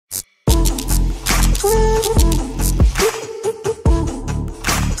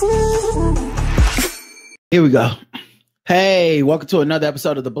Here we go. Hey, welcome to another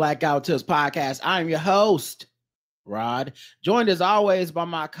episode of the Blackout Tips podcast. I'm your host, Rod, joined as always by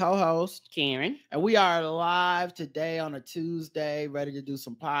my co-host, Karen. And we are live today on a Tuesday, ready to do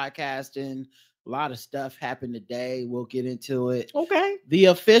some podcasting. A lot of stuff happened today. We'll get into it. Okay. The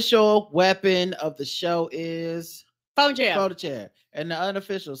official weapon of the show is phone chair. Photo chair. And the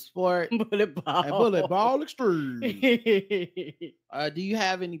unofficial sport, bullet ball. And bullet ball extreme. Do you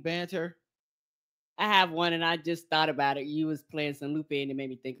have any banter? I have one, and I just thought about it. You was playing some Lupe, and it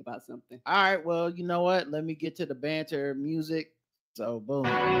made me think about something. All right, well, you know what? Let me get to the banter music. So, boom.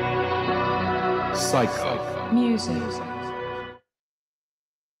 Psycho music.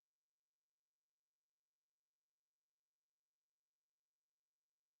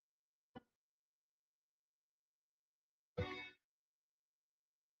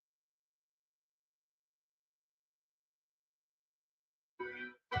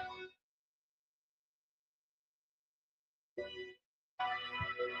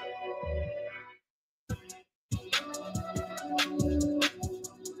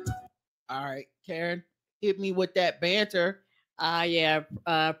 All right, Karen, hit me with that banter.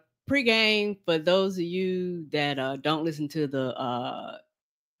 Pre-game, for those of you that don't listen to the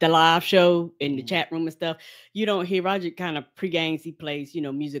live show in the chat room and stuff, you don't hear Roger kind of pre-games. He plays,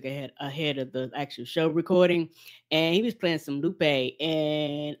 music ahead of the actual show recording, and he was playing some Lupe,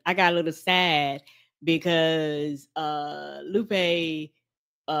 and I got a little sad because Lupe,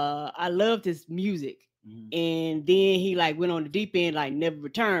 I loved his music, and then he went on the deep end, never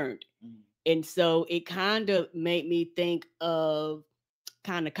returned. And so it kind of made me think of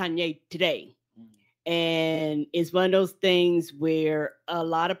kind of Kanye today. And it's one of those things where a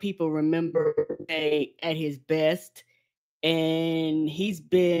lot of people remember at his best. And he's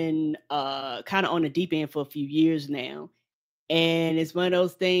been kind of on the deep end for a few years now. And it's one of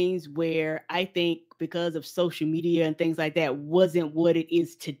those things where I think because of social media and things like that wasn't what it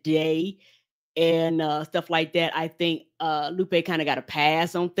is today. And stuff like that, I think Lupe kind of got a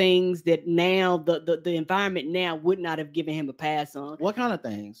pass on things that now the environment now would not have given him a pass on. What kind of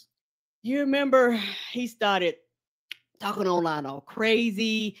things? You remember he started talking online all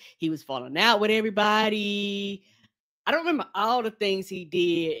crazy. He was falling out with everybody. I don't remember all the things he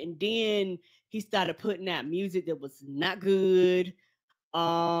did. And then he started putting out music that was not good.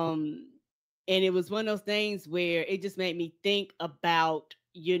 And it was one of those things where it just made me think about,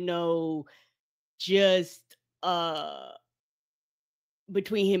 just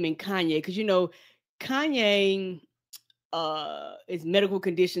between him and Kanye, because Kanye is medical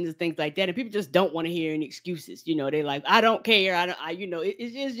conditions and things like that, and people just don't want to hear any excuses. They're like, I don't care.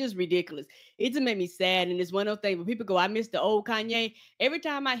 It's just ridiculous. It just made me sad, and it's one of those things when people go, I miss the old Kanye. Every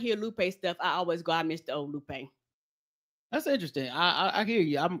time I hear Lupe stuff, I always go, I miss the old Lupe. That's interesting. I hear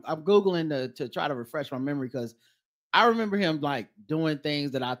you. I'm Googling to try to refresh my memory because I remember him doing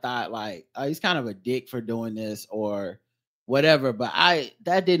things that I thought he's kind of a dick for doing this or whatever. But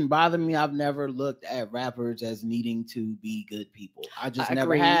that didn't bother me. I've never looked at rappers as needing to be good people. I just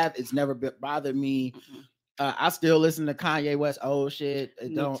never have. It's never bothered me. I still listen to Kanye West old shit. I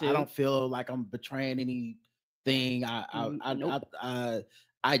don't feel like I'm betraying anything. I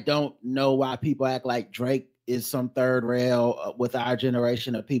don't know why people act like Drake is some third rail with our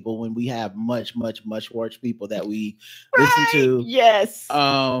generation of people when we have much, much, much worse people that we listen to. Yes.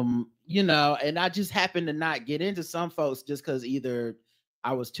 And I just happened to not get into some folks just because either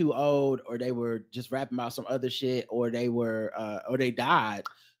I was too old or they were just rapping about some other shit or they were or they died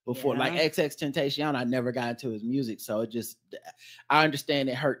before. Like XXXTentacion, I never got into his music. So I understand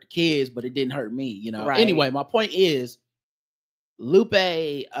it hurt the kids, but it didn't hurt me, Right. Anyway, my point is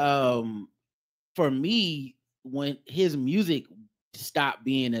Lupe, for me, when his music stopped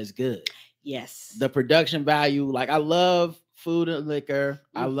being as good. Yes. The production value, I love Food and Liquor.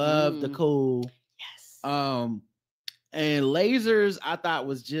 I love The Cool. Yes. And Lasers, I thought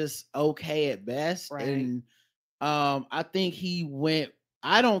was just okay at best. Right. And I think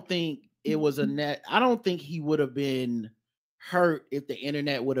I don't think it was I don't think he would have been hurt if the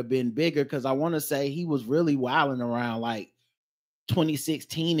internet would have been bigger, because I want to say he was really wilding around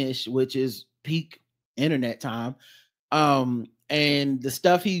 2016-ish, which is peak internet time. And the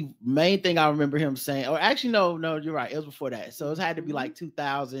stuff main thing I remember him saying, or actually no, you're right, it was before that. So it had to be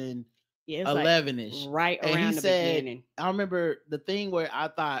 2011-ish. Right and around the beginning. I remember the thing where I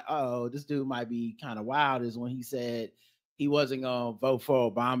thought, oh, this dude might be kind of wild, is when he said he wasn't gonna vote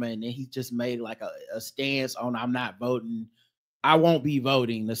for Obama, and then he just made a stance on, I'm not voting, I won't be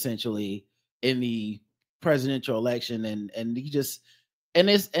voting essentially in the presidential election, and he just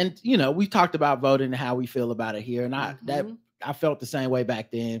we talked about voting and how we feel about it here, and I felt the same way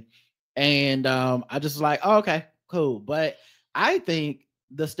back then. And I just was like, oh, okay, cool. But I think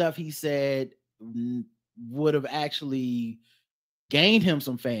the stuff he said would have actually gained him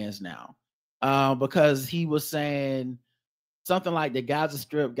some fans now, because he was saying something like the Gaza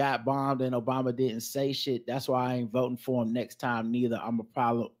Strip got bombed and Obama didn't say shit. That's why I ain't voting for him next time. Neither. I'm a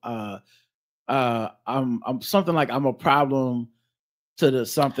problem. I'm something like I'm a problem to the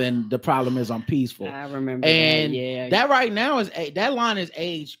something. The problem is I'm peaceful. I remember and that. Yeah, that right now is that line is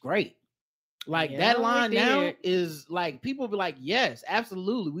aged great. Like yeah, that line now did. is like people be like, yes,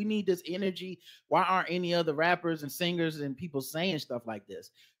 absolutely. We need this energy. Why aren't any other rappers and singers and people saying stuff like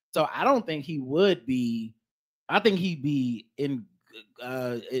this? So I don't think he would be. I think he'd be in.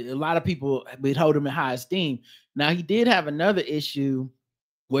 A lot of people would hold him in high esteem. Now he did have another issue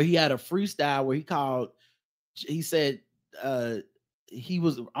where he had a freestyle where he said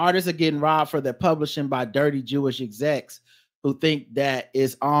artists are getting robbed for their publishing by dirty Jewish execs who think that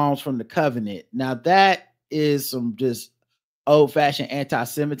it's alms from the covenant. Now that is some just old-fashioned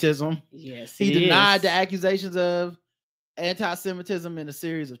anti-Semitism. Yes, he denied the accusations of anti-Semitism in a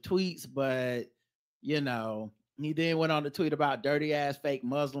series of tweets, but he then went on to tweet about dirty ass fake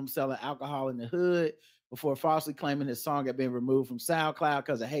Muslims selling alcohol in the hood before falsely claiming his song had been removed from SoundCloud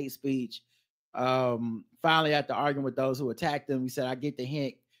because of hate speech. Finally, after arguing with those who attacked him, he said, I get the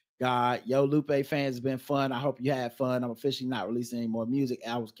hint, God. Yo, Lupe fans, has been fun. I hope you had fun. I'm officially not releasing any more music.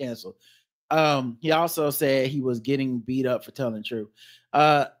 I was canceled. He also said he was getting beat up for telling the truth.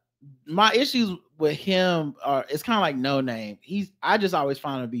 My issues with him are it's kind of like No Name. I just always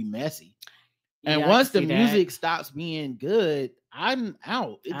found him to be messy. And once the music stops being good, I'm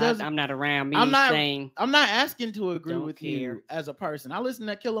out. I'm not around me. I'm not asking to agree with you as a person. I listened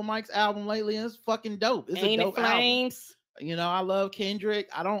to Killer Mike's album lately, and it's fucking dope. It's a dope album. I love Kendrick.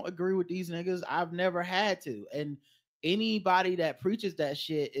 I don't agree with these niggas. I've never had to. And anybody that preaches that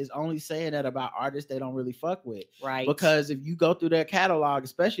shit is only saying that about artists they don't really fuck with. Right. Because if you go through their catalog,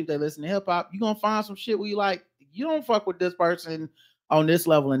 especially if they listen to hip hop, you're gonna find some shit where you like, you don't fuck with this person on this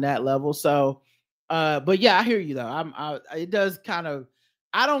level and that level. So but yeah, I hear you though. It does kind of,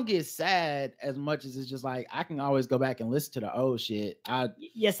 I don't get sad as much as it's just like I can always go back and listen to the old shit.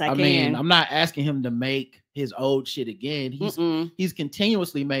 Yes, I can. Mean, I'm not asking him to make his old shit again. He's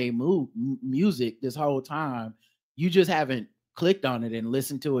continuously made music this whole time. You just haven't clicked on it and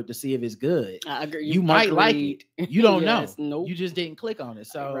listened to it to see if it's good. I agree. You might like it. You don't know. Nope. You just didn't click on it.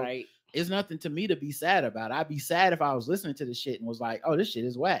 So right. It's nothing to me to be sad about. I'd be sad if I was listening to this shit and was like, oh, this shit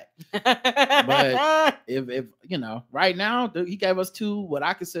is whack. But if right now, he gave us 2 what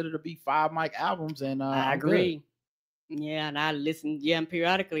I consider to be 5 mic albums, and I agree. Yeah, and I listen. Yeah, and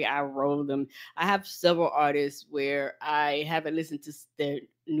periodically I roll them. I have several artists where I haven't listened to their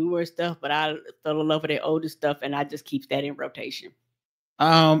newer stuff, but I fell in love with their older stuff, and I just keep that in rotation.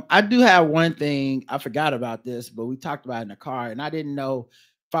 I do have one thing. I forgot about this, but we talked about it in the car, and I didn't know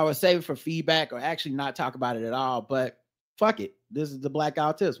if I would save it for feedback or actually not talk about it at all. But fuck it. This is the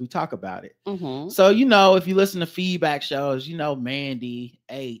Blackout Tips. We talk about it. Mm-hmm. So, if you listen to feedback shows, Mandy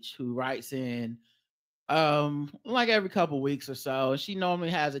H, who writes in like every couple weeks or so. And she normally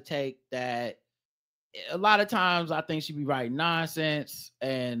has a take that a lot of times I think she be writing nonsense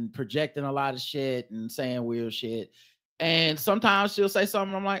and projecting a lot of shit and saying weird shit. And sometimes she'll say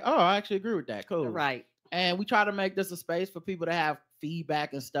something I'm like, oh, I actually agree with that. Cool. Right. And we try to make this a space for people to have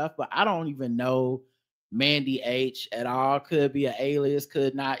feedback and stuff, but I don't even know Mandy H at all. Could be an alias,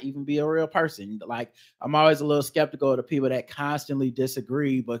 could not even be a real person. Like, I'm always a little skeptical of the people that constantly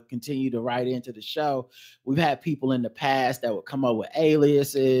disagree but continue to write into the show. We've had people in the past that would come up with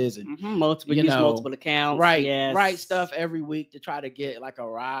aliases and multiple accounts, write stuff every week to try to get like a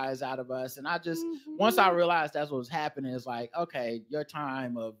rise out of us. And I just once I realized that's what was happening, it's like, okay, your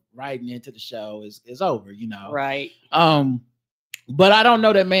time of writing into the show is over, right? But I don't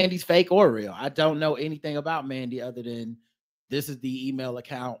know that Mandy's fake or real. I don't know anything about Mandy other than this is the email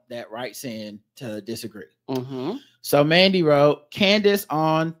account that writes in to disagree. Mm-hmm. So Mandy wrote, Candace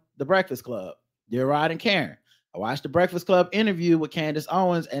on The Breakfast Club. Dear Rod and Karen, I watched The Breakfast Club interview with Candace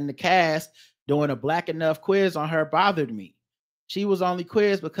Owens, and the cast doing a Black Enough quiz on her bothered me. She was only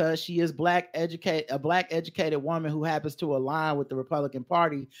quizzed because she is a black educated woman who happens to align with the Republican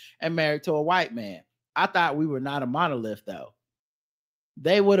Party and married to a white man. I thought we were not a monolith though.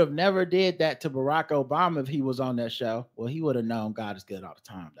 They would have never did that to Barack Obama if he was on that show. Well, he would have known God is good all the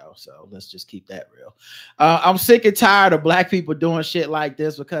time, though. So let's just keep that real. I'm sick and tired of black people doing shit like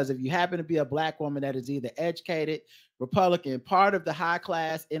this because if you happen to be a black woman that is either educated, Republican, part of the high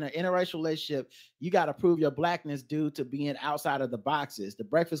class in an interracial relationship, you got to prove your blackness due to being outside of the boxes. The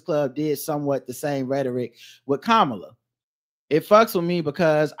Breakfast Club did somewhat the same rhetoric with Kamala. It fucks with me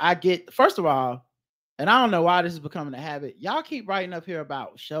because I get, first of all, and I don't know why this is becoming a habit. Y'all keep writing up here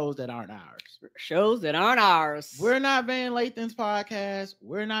about shows that aren't ours. Shows that aren't ours. We're not Van Lathan's podcast.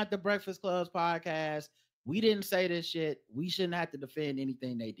 We're not the Breakfast Club's podcast. We didn't say this shit. We shouldn't have to defend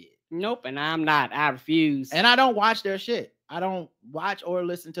anything they did. Nope, and I'm not. I refuse. And I don't watch their shit. I don't watch or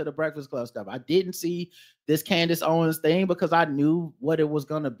listen to the Breakfast Club stuff. I didn't see this Candace Owens thing because I knew what it was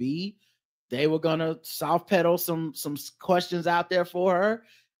going to be. They were going to soft pedal some questions out there for her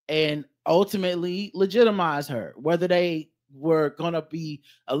and ultimately legitimize her. Whether they were going to be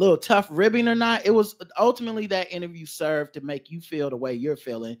a little tough ribbing or not, it was ultimately that interview served to make you feel the way you're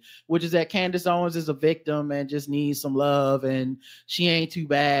feeling, which is that Candace Owens is a victim and just needs some love and she ain't too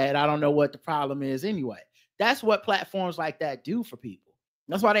bad. I don't know what the problem is anyway. That's what platforms like that do for people.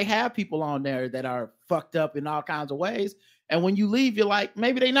 That's why they have people on there that are fucked up in all kinds of ways. And when you leave, you're like,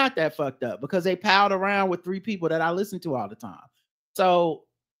 maybe they're not that fucked up because they palled around with 3 people that I listen to all the time. So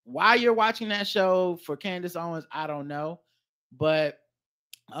why you're watching that show for Candace Owens, I don't know. But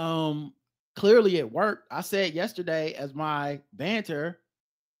clearly it worked. I said yesterday as my banter,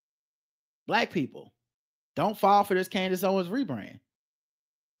 black people, don't fall for this Candace Owens rebrand.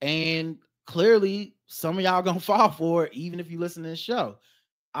 And clearly some of y'all gonna fall for it, even if you listen to this show.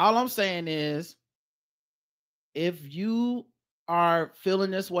 All I'm saying is, if you are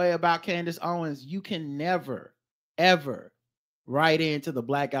feeling this way about Candace Owens, you can never, ever write into the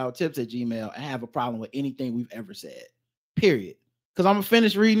blackouttips@gmail.com and have a problem with anything we've ever said. Period. Because I'm gonna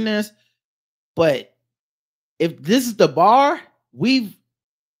finish reading this. But if this is the bar, we've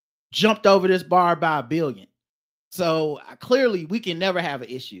jumped over this bar by 1 billion. So clearly we can never have an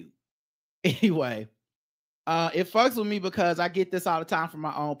issue. Anyway, it fucks with me because I get this all the time from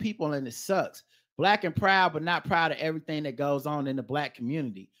my own people and it sucks. Black and proud, but not proud of everything that goes on in the black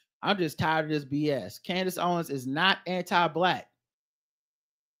community. I'm just tired of this BS. Candace Owens is not anti-black.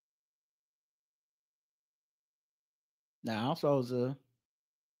 Now, I'm supposed to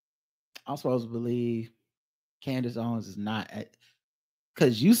believe Candace Owens is not,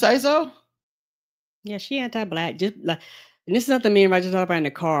 because you say so? Yeah, she anti-black. Just like, and this is something me and Roger talk about in the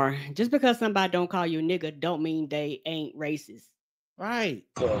car. Just because somebody don't call you a nigga don't mean they ain't racist. Right.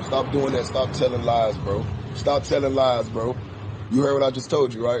 So stop doing that. Stop telling lies, bro. Stop telling lies, bro. You heard what I just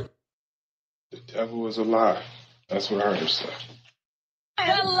told you, right? The devil is a lie. That's what I heard her say.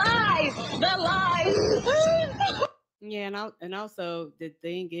 The lies! The lies! Yeah, and also the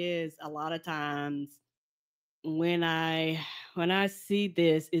thing is, a lot of times when I see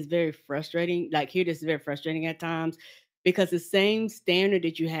this, is very frustrating. Like, hear this is very frustrating at times, because the same standard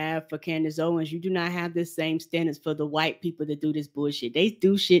that you have for Candace Owens, you do not have the same standards for the white people that do this bullshit. They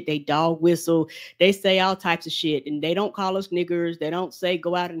do shit, they dog whistle, they say all types of shit, and they don't call us niggers. They don't say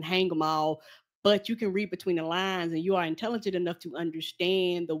go out and hang them all. But you can read between the lines, and you are intelligent enough to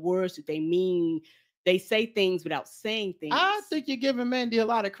understand the words that they mean. They say things without saying things. I think you're giving Mandy a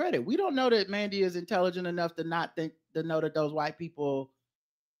lot of credit. We don't know that Mandy is intelligent enough to not think, to know that those white people,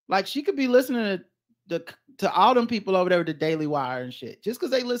 like, she could be listening to all them people over there with the Daily Wire and shit. Just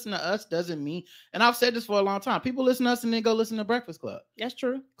because they listen to us doesn't mean, and I've said this for a long time, people listen to us and then go listen to Breakfast Club. That's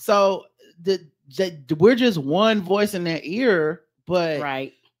true. So we're just one voice in their ear, but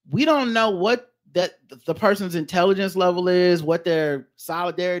right, we don't know what that the person's intelligence level is, what their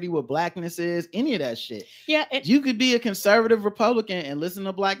solidarity with blackness is, any of that shit. Yeah, you could be a conservative Republican and listen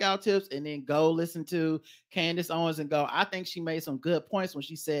to Blackout Tips and then go listen to Candace Owens and go, I think she made some good points when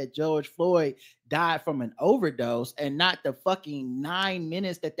she said George Floyd died from an overdose and not the fucking 9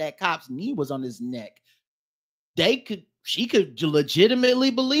 minutes that cop's knee was on his neck. She could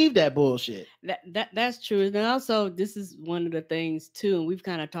legitimately believe that bullshit. That's true. And also, this is one of the things too, and we've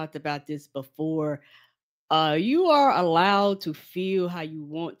kind of talked about this before. You are allowed to feel how you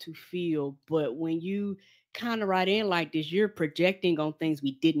want to feel, but when you kind of write in like this, you're projecting on things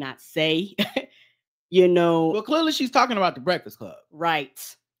we did not say. You know. Well, clearly she's talking about the Breakfast Club, right?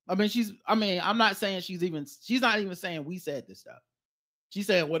 I'm not saying she's not even saying we said this stuff. She's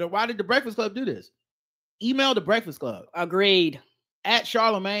saying, well, why did the Breakfast Club do this? Email the Breakfast Club. Agreed. At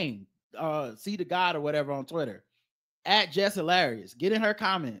Charlemagne, see the God or whatever on Twitter. At Jess Hilarious. Get in her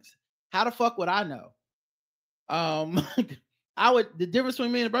comments. How the fuck would I know? The difference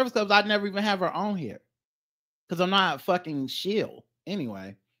between me and the Breakfast Club is I'd never even have her on here. Because I'm not fucking shill.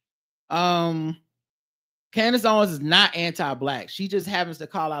 Anyway. Candace Owens is not anti-black. She just happens to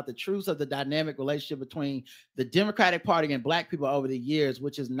call out the truths of the dynamic relationship between the Democratic Party and black people over the years,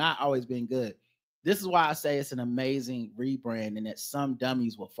 which has not always been good. This is why I say it's an amazing rebrand and that some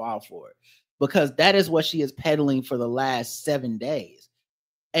dummies will fall for it, because that is what she is peddling for the last 7 days.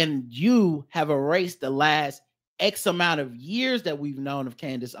 And you have erased the last X amount of years that we've known of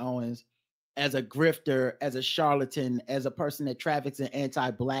Candace Owens as a grifter, as a charlatan, as a person that traffics in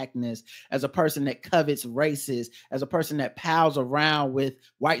anti-blackness, as a person that covets races, as a person that pals around with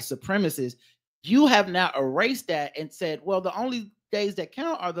white supremacists, you have now erased that and said, well, the only days that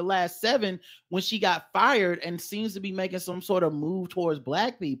count are the last 7 when she got fired and seems to be making some sort of move towards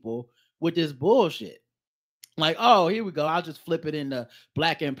black people with this bullshit. Like, oh, here we go. I'll just flip it into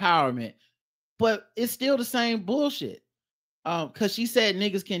black empowerment. But it's still the same bullshit. Because she said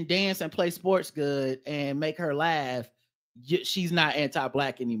niggas can dance and play sports good and make her laugh. She's not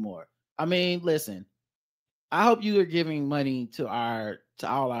anti-black anymore. I mean, listen, I hope you are giving money to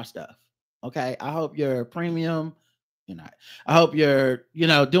all our stuff. Okay. I hope you're premium. You're not. I hope you're,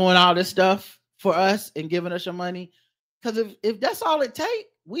 doing all this stuff for us and giving us your money. Because if that's all it takes,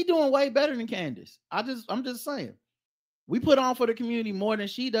 we doing way better than Candace. I'm just saying. We put on for the community more than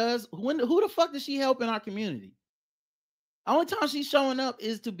she does. Who the fuck does she help in our community? The only time she's showing up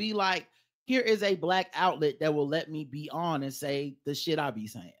is to be like, here is a black outlet that will let me be on and say the shit I be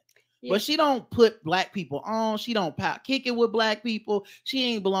saying. Yeah. But she don't put black people on. She don't kick it with black people. She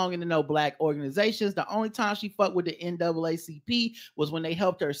ain't belonging to no black organizations. The only time she fucked with the NAACP was when they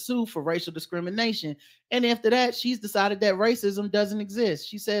helped her sue for racial discrimination. And after that, she's decided that racism doesn't exist.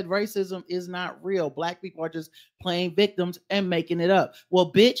 She said racism is not real. Black people are just playing victims and making it up.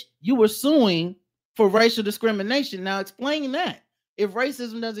 Well, bitch, you were suing for racial discrimination. Now explain that. If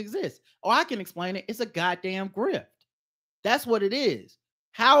racism doesn't exist. Oh, I can explain it. It's a goddamn grift. That's what it is.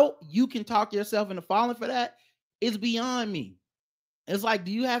 How you can talk yourself into falling for that is beyond me. It's like,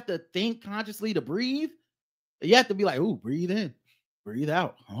 do you have to think consciously to breathe? You have to be like, ooh, breathe in, breathe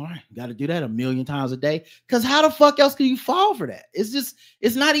out. All right, got to do that 1,000,000 times a day. Because how the fuck else can you fall for that?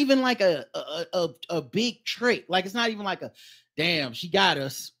 It's not even like a big trick. Like, it's not even like a, damn, she got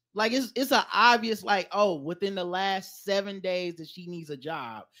us. Like, it's an obvious, like, oh, within the last 7 days that she needs a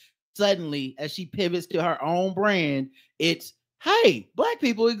job, suddenly, as she pivots to her own brand, it's, hey, black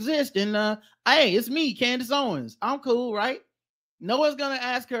people exist. And, hey, it's me, Candace Owens. I'm cool, right? No one's going to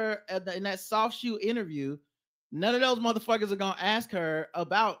ask her in that soft shoe interview. None of those motherfuckers are going to ask her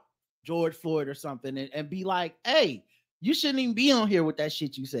about George Floyd or something and be like, hey, you shouldn't even be on here with that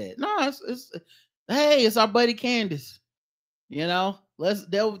shit you said. No, it's our buddy Candace. They'll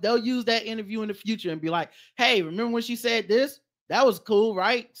use that interview in the future and be like, hey, remember when she said this? That was cool,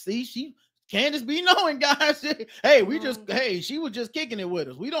 right? See, Candace be knowing, guys. Hey, she was just kicking it with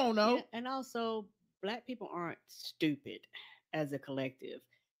us. We don't know. Yeah, and also, black people aren't stupid as a collective.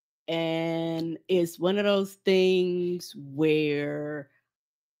 And it's one of those things where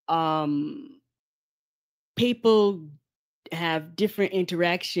people have different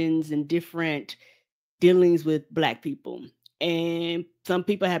interactions and different dealings with black people. And some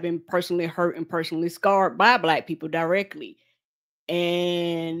people have been personally hurt and personally scarred by black people directly.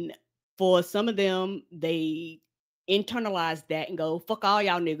 And for some of them, they internalize that and go, fuck all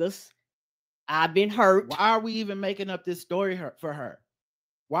y'all niggas. I've been hurt. Why are we even making up this story for her?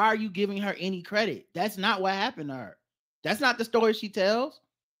 Why are you giving her any credit? That's not what happened to her. That's not the story she tells.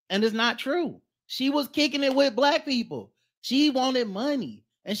 And it's not true. She was kicking it with black people. She wanted money.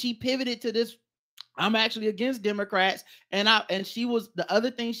 And she pivoted to this, I'm actually against Democrats. And she was, the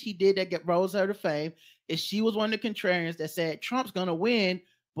other thing she did that rose her to fame is she was one of the contrarians that said Trump's going to win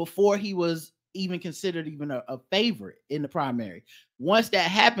before he was even considered even a favorite in the primary. Once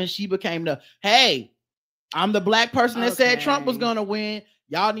that happened, she became hey, I'm the black person that said Trump was going to win.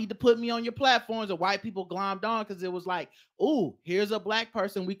 Y'all need to put me on your platforms. And white people glommed on because it was like, ooh, here's a black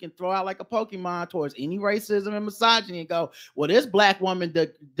person we can throw out like a Pokemon towards any racism and misogyny and go, well, this black woman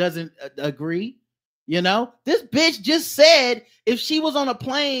doesn't agree. This bitch just said if she was on a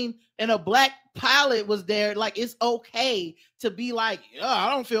plane and a black pilot was there, like, it's okay to be like,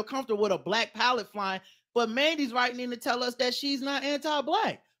 I don't feel comfortable with a black pilot flying. But Mandy's writing in to tell us that she's not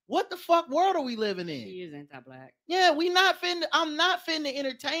anti-black. What the fuck world are we living in? She is anti-black. Yeah, I'm not finna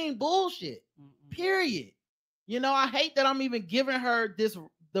entertain bullshit. Period. I hate that I'm even giving her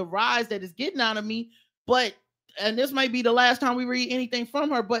the rise that is getting out of me, and this might be the last time we read anything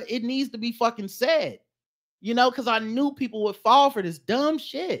from her, but it needs to be fucking said. Because I knew people would fall for this dumb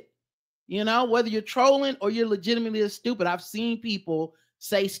shit. Whether you're trolling or you're legitimately stupid. I've seen people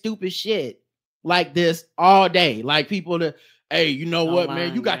say stupid shit like this all day. Like people that, hey, you know what,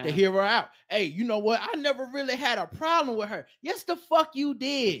 man? You got to hear her out. Hey, you know what? I never really had a problem with her. Yes, the fuck you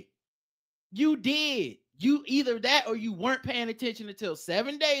did. You did. You either that or you weren't paying attention until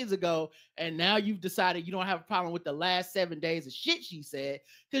 7 days ago, and now you've decided you don't have a problem with the last 7 days of shit she said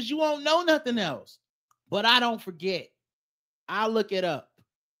because you won't know nothing else. But I don't forget. I'll look it up.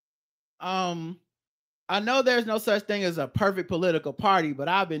 I I know there's no such thing as a perfect political party, but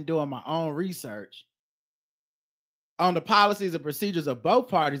I've been doing my own research on the policies and procedures of both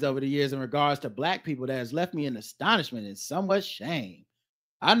parties over the years in regards to black people that has left me in astonishment and somewhat shame.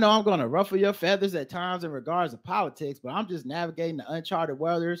 I know I'm going to ruffle your feathers at times in regards to politics, but I'm just navigating the uncharted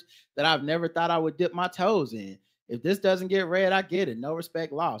waters that I've never thought I would dip my toes in. If this doesn't get read, I get it. No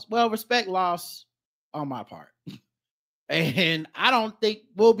respect lost. Well, respect lost on my part. And I don't think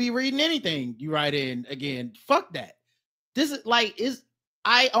we'll be reading anything you write in again. Fuck that. This is like,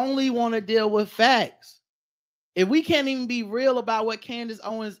 I only want to deal with facts. If we can't even be real about what Candace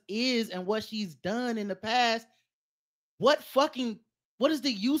Owens is and what she's done in the past, what is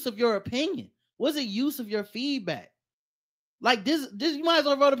the use of your opinion? What's the use of your feedback? Like this you might as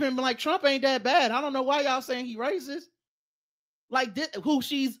well vote up and be like, Trump ain't that bad. I don't know why y'all saying he racist. Like this, who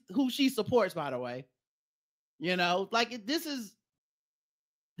she supports, by the way. You know, like this is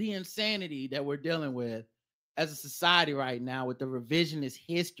the insanity that we're dealing with as a society right now with the revisionist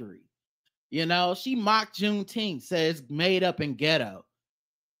history. You know, she mocked Juneteenth, says made up and ghetto.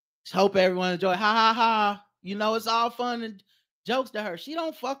 Just hope everyone enjoy. Ha ha ha. You know, it's all fun and jokes to her. She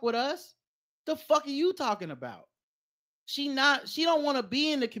don't fuck with us. The fuck are you talking about? She don't want to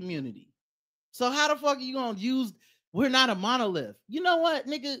be in the community. So how the fuck are you gonna use we're not a monolith? You know what,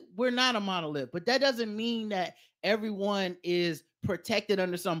 nigga? We're not a monolith, but that doesn't mean that everyone is protected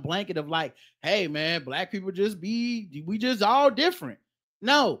under some blanket of like, hey man, black people we just all different.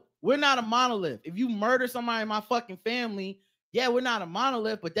 No, we're not a monolith. If you murder somebody in my fucking family, yeah, we're not a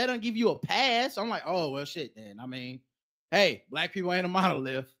monolith, but that don't give you a pass. I'm like, oh well shit then. I mean, hey, black people ain't a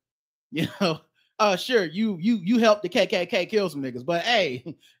monolith. You know, sure, you helped the KKK kill some niggas, but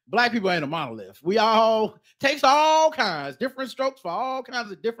hey, black people ain't a monolith. We all takes all kinds, different strokes for all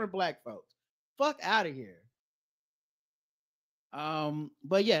kinds of different black folks. Fuck out of here.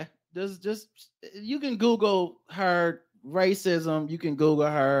 But yeah, just you can Google her racism, you can Google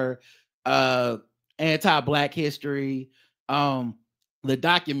her anti-black history, the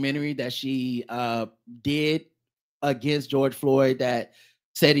documentary that she did against George Floyd that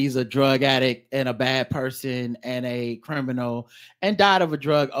said he's a drug addict and a bad person and a criminal and died of a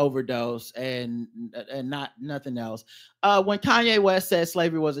drug overdose and not nothing else. When Kanye West said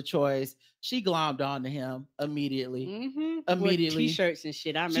slavery was a choice, she glommed onto him immediately. Mm-hmm. Immediately. With t-shirts and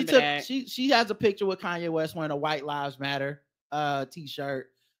shit. I remember that. She has a picture with Kanye West wearing a White Lives Matter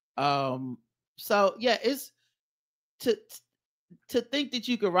t-shirt. So yeah, it's to think that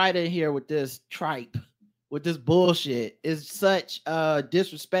you could write in here with this tripe, with this bullshit, is such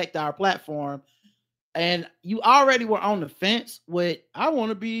disrespect to our platform. And you already were on the fence with, I want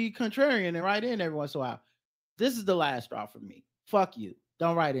to be contrarian and write in every once in a while. This is the last straw for me. Fuck you.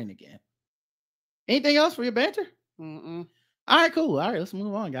 Don't write in again. Anything else for your banter? Mm-mm. All right, cool. All right, let's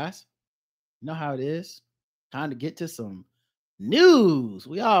move on, guys. You know how it is. Time to get to some news.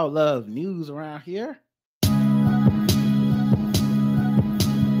 We all love news around here.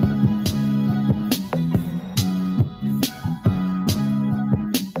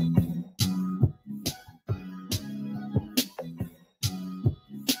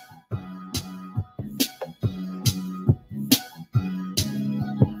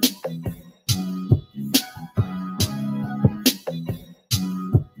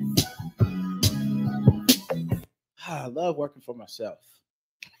 I love working for myself.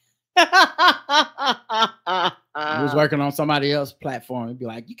 I was working on somebody else's platform and be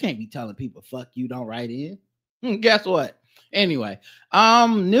like, you can't be telling people, fuck you, don't write in. Guess what? Anyway,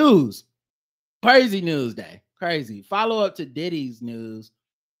 news. Crazy news day. Crazy. Follow up to Diddy's news.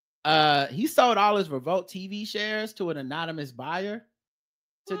 He sold all his Revolt TV shares to an anonymous buyer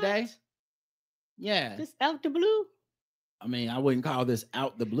today. What? Yeah. Just out the blue? I mean, I wouldn't call this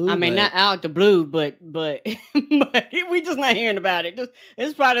out the blue. I mean, not out the blue, but we just not hearing about it.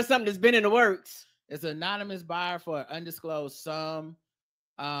 It's probably something that's been in the works. It's an anonymous buyer for an undisclosed sum.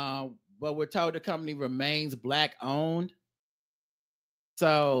 But we're told the company remains black owned.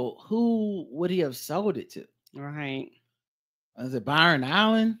 So who would he have sold it to? Right. Is it Byron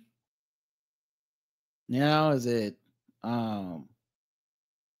Allen? You know, is it I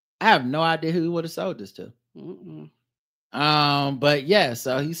have no idea who he would have sold this to. Mm-mm. But yeah,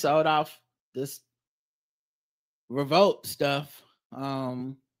 so he sold off this Revolt stuff,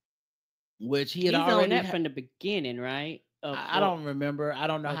 which he had already on that from the beginning, right? I don't remember. I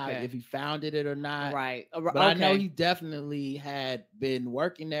don't know how if he founded it or not. Right. But I know he definitely had been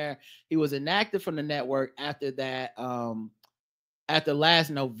working there. He was inactive from the network after that. After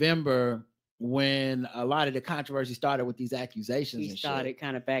last November, when a lot of the controversy started with these accusations. He and started shit.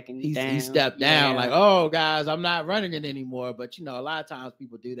 kind of backing He down. stepped down, Yeah. like, oh, guys, I'm not running it anymore. But, you know, a lot of times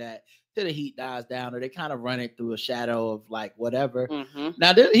people do that till the heat dies down, or they kind of run it through a shadow of like whatever. Mhm.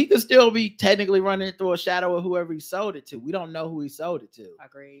 Now, he could still be technically running it through a shadow of whoever he sold it to. We don't know who he sold it to.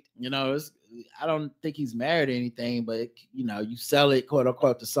 Agreed. You know, I don't think he's married or anything, but, you know, you sell it, quote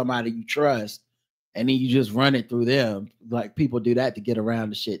unquote, to somebody you trust, and then you just run it through them. Like, people do that to get around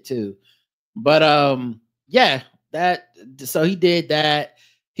the shit too. But yeah, so he did that.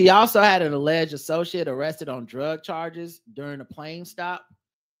 He also had an alleged associate arrested on drug charges during a plane stop.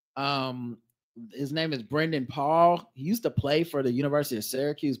 His name is Brendan Paul. He used to play for the University of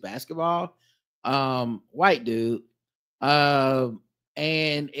Syracuse basketball. White dude. And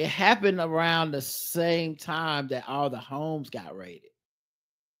it happened around the same time that all the homes got raided.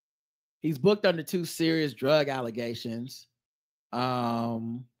 He's booked under 2 serious drug allegations.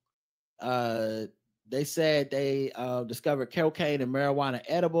 They said they discovered cocaine and marijuana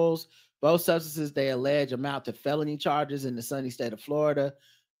edibles. Both substances they allege amount to felony charges in the sunny state of Florida.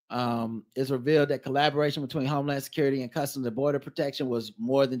 It's revealed that collaboration between Homeland Security and Customs and Border Protection was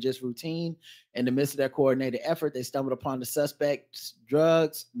more than just routine. In the midst of their coordinated effort, they stumbled upon the suspect's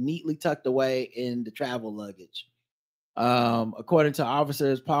drugs neatly tucked away in the travel luggage. According to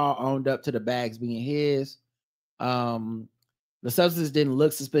officers, Paul owned up to the bags being his. The substances didn't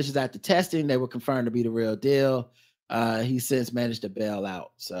look suspicious after testing. They were confirmed to be the real deal. He since managed to bail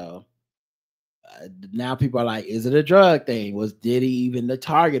out. So now people are like, is it a drug thing? Was Diddy even the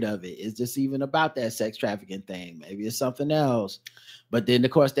target of it? Is this even about that sex trafficking thing? Maybe it's something else. But then,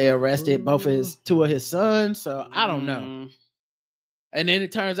 of course, they arrested both of 2 of his sons. So I don't know. And then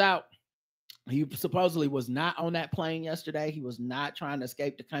it turns out he supposedly was not on that plane yesterday. He was not trying to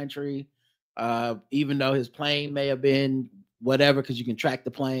escape the country, even though his plane may have been whatever, because you can track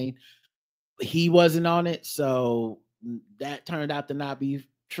the plane. He wasn't on it. So that turned out to not be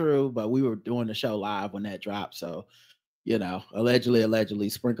true, but we were doing the show live when that dropped. So, you know, allegedly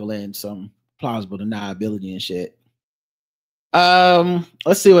sprinkle in some plausible deniability and shit.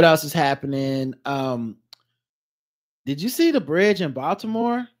 Let's see what else is happening. Did you see the bridge in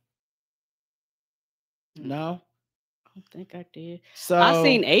Baltimore? No, I don't think I did. So I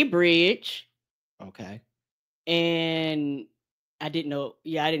seen a bridge. Okay. And I didn't know.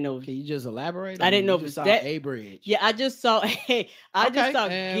 Yeah, I didn't know. Can you just elaborate? I didn't know if it was saw that a bridge. Yeah, I just saw. I just saw.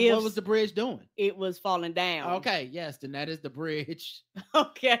 And gifts. what was the bridge doing? It was falling down. Okay, yes, then that is the bridge.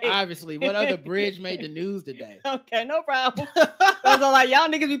 Okay. Obviously, what other bridge made the news today? Okay, no problem. I was like, y'all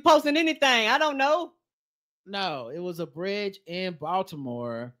niggas be posting anything. I don't know. No, it was a bridge in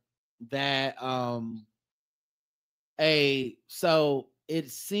Baltimore that so it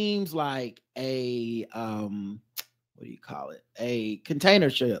seems like a what do you call it? A container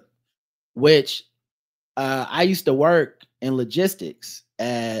ship, which I used to work in logistics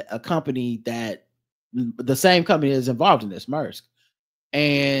at a company that the same company is involved in this, Maersk.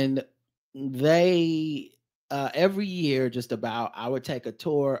 And they every year just about I would take a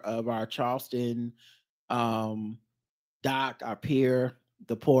tour of our Charleston dock, our pier,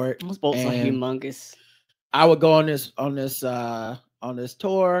 the port. Those boats are humongous. I would go on this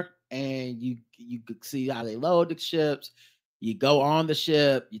tour, and you could see how they load the ships. You go on the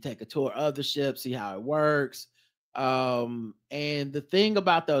ship, you take a tour of the ship, see how it works. And the thing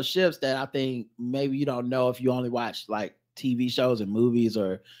about those ships that I think maybe you don't know if you only watch like TV shows and movies,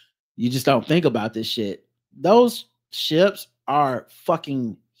 or you just don't think about this shit. Those ships are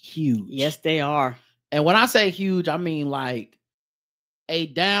fucking huge. Yes, they are. And when I say huge, I mean like a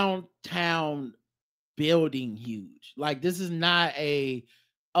downtown building huge. Like, this is not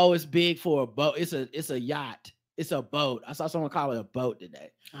it's big for a boat. It's a yacht. It's a boat. I saw someone call it a boat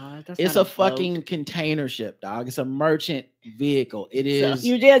today. It's a fucking container ship, dog. It's a merchant vehicle. It's a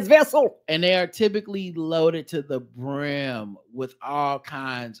huge ass vessel. And they are typically loaded to the brim with all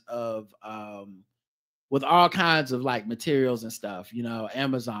kinds of like materials and stuff. You know,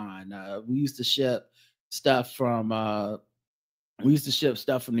 Amazon. We used to ship stuff from the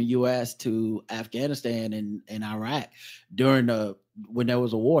US to Afghanistan and Iraq when there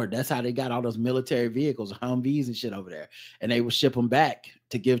was a war. That's how they got all those military vehicles, Humvees and shit over there. And they would ship them back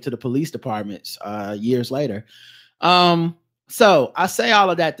to give to the police departments years later. So I say all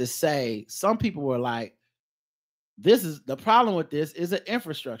of that to say some people were like, this is the problem with this is an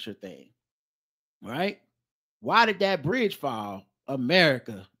infrastructure thing, right? Why did that bridge fall?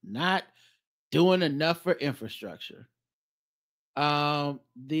 America not doing enough for infrastructure.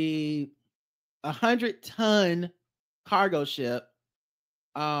 The 100-ton cargo ship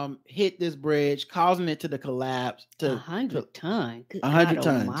hit this bridge, causing it to collapse. 100 ton. 100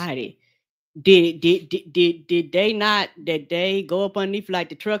 tons. Almighty. Did they not? Did they go up underneath like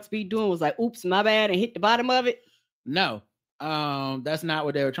the trucks be doing? Was like, oops, my bad, and hit the bottom of it? No, that's not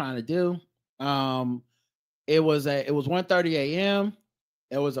what they were trying to do. It was 1:30 a.m.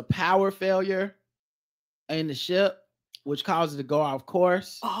 It was a power failure in the ship, which caused it to go off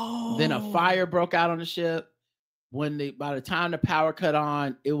course. Oh, Then a fire broke out on the ship. By the time the power cut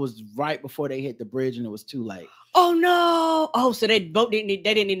on, it was right before they hit the bridge, and it was too late. Oh no! Oh, so they didn't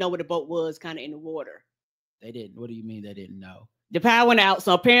even know where the boat was, kind of in the water. They didn't. What do you mean they didn't know? The power went out,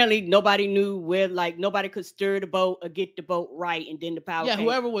 so apparently nobody knew where. Like nobody could steer the boat or get the boat right, and then the power. Yeah, came.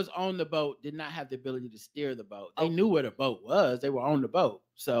 whoever was on the boat did not have the ability to steer the boat. They knew where the boat was. They were on the boat,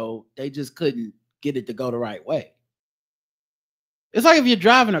 so they just couldn't get it to go the right way. It's like if you're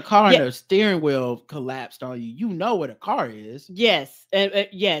driving a car and the steering wheel collapsed on you, you know where the car is. Yes,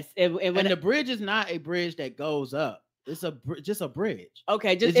 yes. And the bridge is not a bridge that goes up. It's just a bridge.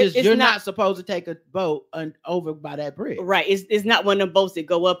 Okay, you're not supposed to take a boat over by that bridge. Right. It's not one of them boats that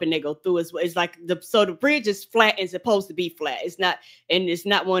go up and they go through. It's like the bridge is flat and supposed to be flat. It's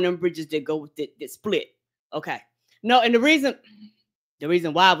not one of them bridges that go that split. Okay. No, and the reason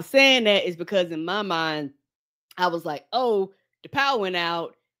why I was saying that is because in my mind, I was like, oh, the power went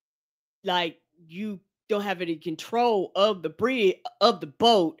out, like you don't have any control of the bridge of the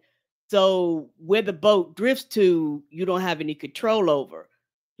boat. So where the boat drifts to, you don't have any control over.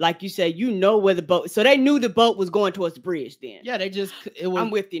 Like you said, you know where the boat. So they knew the boat was going towards the bridge then. Yeah,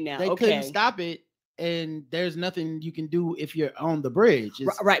 I'm with you now. They couldn't stop it, and there's nothing you can do if you're on the bridge.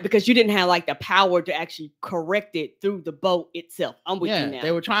 Right, because you didn't have like the power to actually correct it through the boat itself. I'm with you now.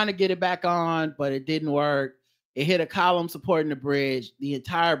 They were trying to get it back on, but it didn't work. It hit a column supporting the bridge. The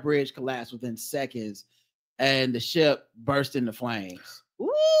entire bridge collapsed within seconds, and the ship burst into flames.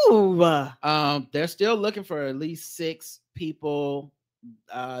 Ooh. They're still looking for at least 6 people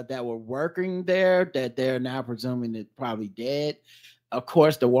that were working there that they're now presuming that probably dead. Of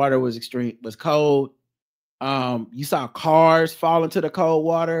course, the water was cold. You saw cars fall into the cold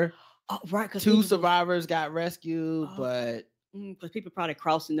water. Oh, right. 2 survivors got rescued, but because people probably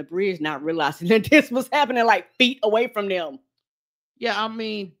crossing the bridge, not realizing that this was happening like feet away from them. Yeah, I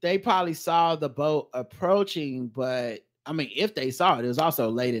mean, they probably saw the boat approaching, but I mean, if they saw it, it was also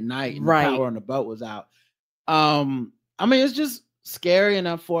late at night and the power on the boat was out. I mean, it's just scary and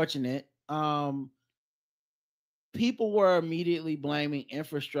unfortunate. People were immediately blaming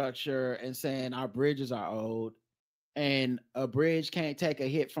infrastructure and saying our bridges are old and a bridge can't take a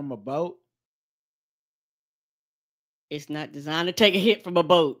hit from a boat. It's not designed to take a hit from a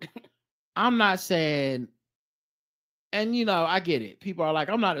boat. I'm not saying, and you know, I get it. People are like,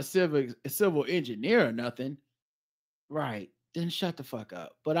 I'm not a civil engineer or nothing. Right. Then shut the fuck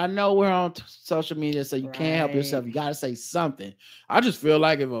up. But I know we're on social media, so you can't help yourself. You got to say something. I just feel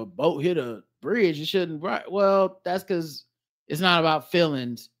like if a boat hit a bridge, you shouldn't. Right. Well, that's because it's not about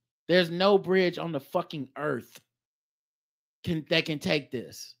feelings. There's no bridge on the fucking earth that can take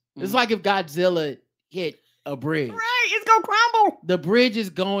this. It's like if Godzilla hit a bridge. Right. It's going to crumble. The bridge is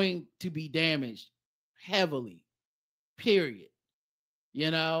going to be damaged heavily. Period. You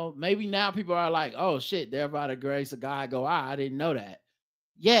know, maybe now people are like, oh shit, they're by the grace of God go, I didn't know that.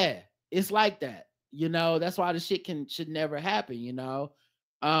 Yeah, it's like that. You know, that's why the shit should never happen, you know.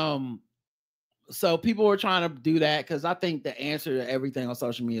 So people were trying to do that because I think the answer to everything on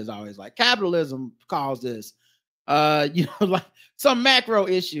social media is always like capitalism caused this. You know, like some macro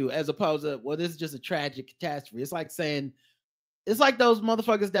issue as opposed to, well, this is just a tragic catastrophe. It's like saying, it's like those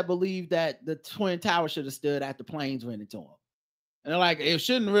motherfuckers that believe that the Twin Towers should have stood after planes went into them. And they're like, it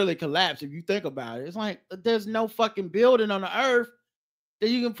shouldn't really collapse if you think about it. It's like, there's no fucking building on the earth that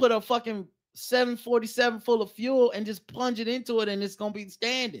you can put a fucking 747 full of fuel and just plunge it into it and it's going to be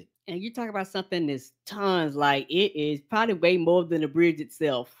standing. And you talk about something that's tons, like it is probably way more than the bridge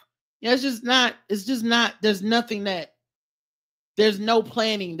itself. Yeah, it's just not, there's no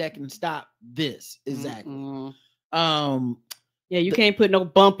planning that can stop this. Exactly. Mm-hmm. Yeah, you can't put no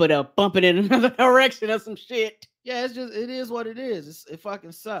bumper to bump it in another direction or some shit. Yeah, it is what it is. It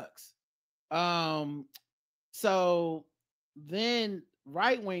fucking sucks. So then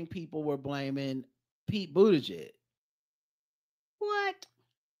right-wing people were blaming Pete Buttigieg. What?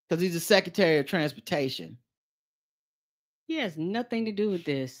 Because he's the Secretary of Transportation. He has nothing to do with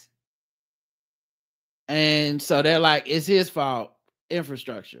this. And so they're like, it's his fault.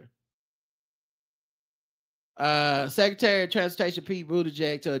 Infrastructure. Secretary of Transportation Pete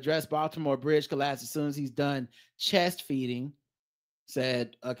Buttigieg to address Baltimore bridge collapse as soon as he's done chest feeding,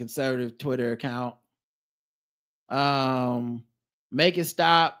 said a conservative Twitter account. Make it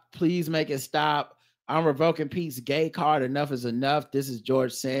stop. Please make it stop. I'm revoking Pete's gay card. Enough is enough. This is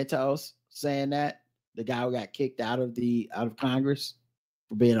George Santos saying that. The guy who got kicked out of Congress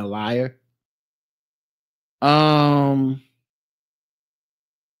for being a liar.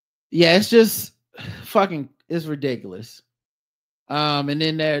 Yeah, it's just fucking, it's ridiculous. And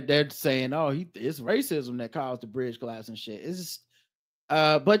then they're saying, oh, it's racism that caused the bridge collapse and shit. It's just,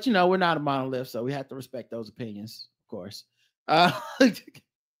 but you know, we're not a monolith, so we have to respect those opinions, of course.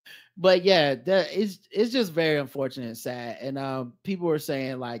 But yeah, it's just very unfortunate and sad. And people were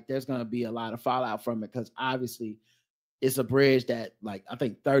saying like there's gonna be a lot of fallout from it because obviously it's a bridge that like I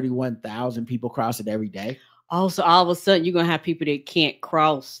think 31,000 people cross it every day. Also, all of a sudden you're gonna have people that can't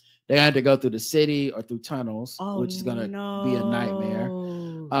cross. They had to go through the city or through tunnels, which is gonna be a nightmare.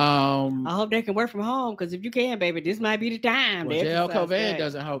 I hope they can work from home because if you can, baby, this might be the time. Well, JL Covan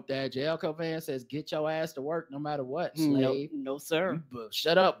doesn't hope that. JL Covan says, "Get your ass to work, no matter what, slave." No, sir.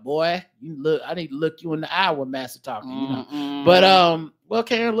 Shut up, boy. You look. I need to look you in the eye when Master talking. You know. But well,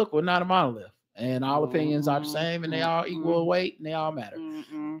 Karen, look, we're not a monolith, and all opinions are the same, and they all equal weight, and they all matter.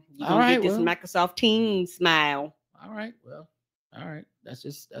 All right, get this Microsoft Teams smile. All right, well, all right. That's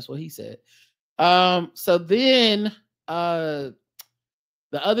what he said. So then,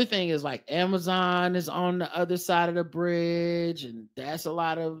 the other thing is like Amazon is on the other side of the bridge, and that's a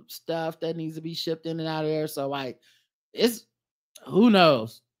lot of stuff that needs to be shipped in and out of there. So like, it's who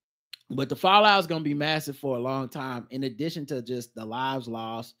knows, but the fallout is going to be massive for a long time. In addition to just the lives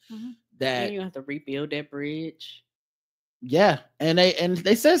lost, that you have to rebuild that bridge. Yeah, and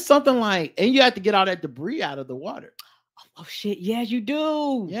they said something like, and you have to get all that debris out of the water. Oh shit! Yeah, you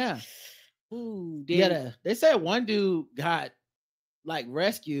do. Yeah. Ooh, yeah. They said one dude got like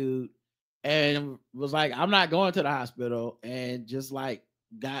rescued and was like, I'm not going to the hospital, and just like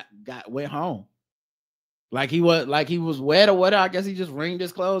went home. Like he was wet or whatever. I guess he just wringed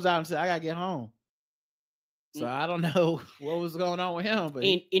his clothes out and said, I gotta get home. So I don't know what was going on with him, but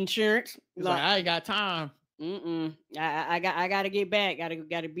insurance. He's like, I ain't got time. I gotta get back.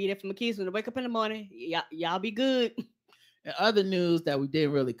 Gotta be there for my kids when they wake up in the morning. Y'all be good. And other news that we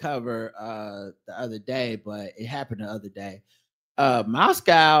didn't really cover the other day, but it happened the other day.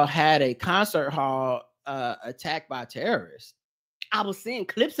 Moscow had a concert hall attacked by terrorists. I was seeing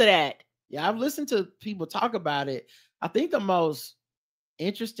clips of that. Yeah, I've listened to people talk about it. I think the most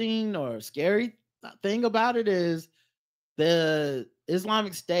interesting or scary thing about it is the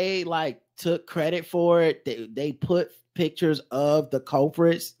Islamic State like took credit for it. They put pictures of the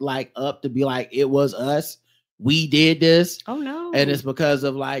culprits like up to be like, it was us. We did this. Oh no. And it's because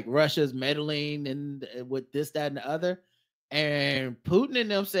of like Russia's meddling and with this, that, and the other. And Putin and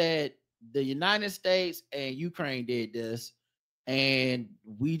them said the United States and Ukraine did this, and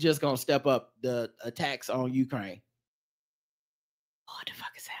we just gonna step up the attacks on Ukraine. What the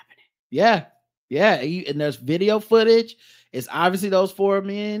fuck is happening? Yeah. And there's video footage. It's obviously those four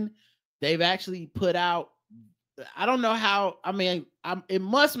men. They've actually put out, I don't know how, I mean, it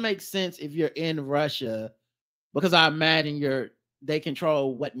must make sense if you're in Russia, because I imagine they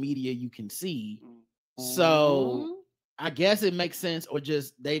control what media you can see. So I guess it makes sense, or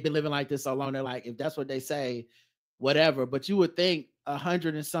just they've been living like this so long. They're like, if that's what they say, whatever. But you would think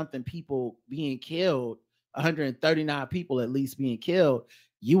 100 and something people being killed, 139 people at least being killed,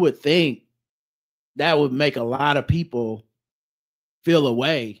 you would think that would make a lot of people feel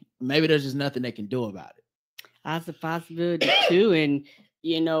away. Maybe there's just nothing they can do about it. That's a possibility too. And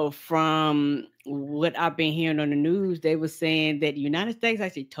from what I've been hearing on the news, they were saying that the United States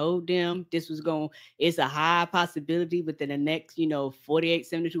actually told them this was it's a high possibility within the next, 48,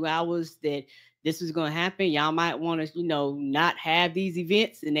 72 hours that this was going to happen. Y'all might want to, not have these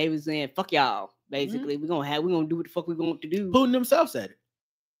events. And they was saying, fuck y'all. Basically, we're going to do what the fuck we want to do. Putin himself said it.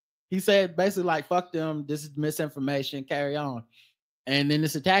 He said basically like, fuck them. This is misinformation. Carry on. And then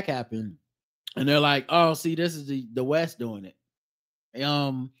this attack happened. And they're like, oh, see, this is the West doing it.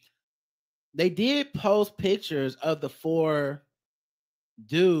 They did post pictures of the four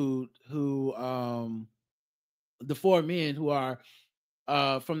men who are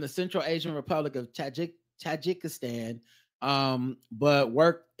from the Central Asian Republic of Tajikistan, but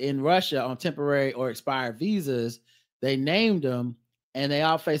worked in Russia on temporary or expired visas. They named them, and they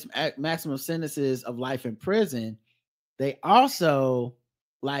all face maximum sentences of life in prison. They also,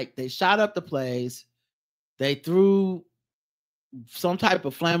 they shot up the place. They threw some type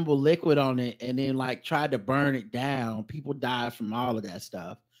of flammable liquid on it and then tried to burn it down. People died from all of that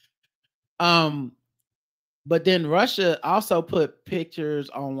stuff. But then Russia also put pictures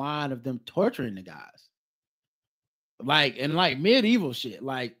online of them torturing the guys. Medieval shit,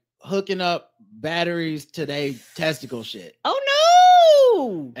 hooking up batteries to their testicle shit. Oh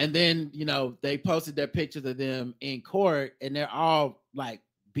no. And then, they posted their pictures of them in court and they're all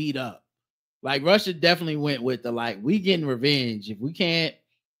beat up. Like Russia definitely went with the like we getting revenge. If we can't,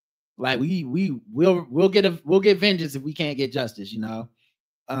 like we'll get vengeance if we can't get justice, you know.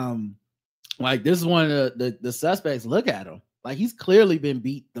 Like this is one of the suspects. Look at him. Like he's clearly been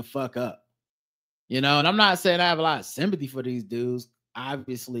beat the fuck up. You know, and I'm not saying I have a lot of sympathy for these dudes.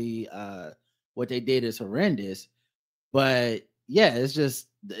 Obviously, what they did is horrendous. But yeah, it's just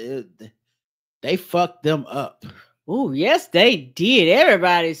they fucked them up. Oh, yes, they did.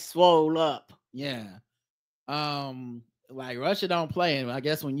 Everybody swole up. Yeah. Like Russia don't play, and I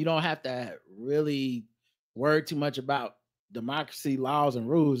guess when you don't have to really worry too much about democracy, laws, and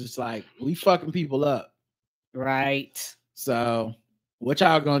rules, it's like we fucking people up. Right. So what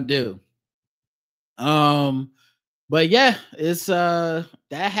y'all gonna do? But yeah, it's that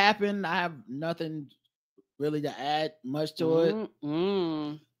happened. I have nothing really to add much to it.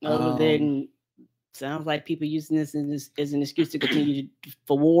 Other than sounds like people using this as an excuse to continue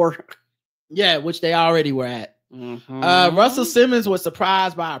for war. Yeah, which they already were at. Russell Simmons was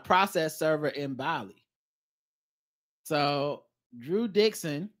surprised by a process server in Bali. So Drew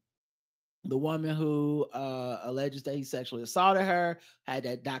Dixon, the woman who alleges that he sexually assaulted her, had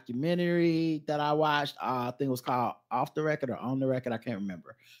that documentary that I watched. I think it was called Off the Record or On the Record. I can't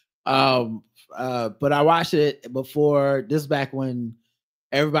remember. But I watched it before. This back when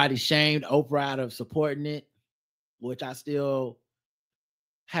everybody shamed Oprah out of supporting it, which I still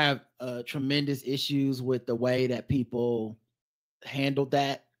have tremendous issues with the way that people handled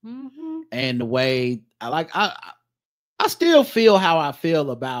that. And the way I still feel how I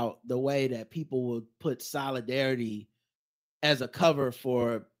feel about the way that people would put solidarity as a cover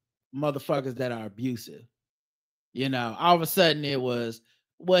for motherfuckers that are abusive. You know, all of a sudden it was,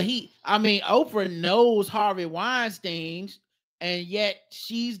 Oprah knows Harvey Weinstein, and yet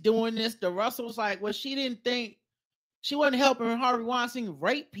she's doing this. The Russell was like, well, she didn't think she wasn't helping Harvey Weinstein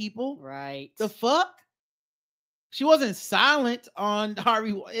rape people. Right. The fuck? She wasn't silent on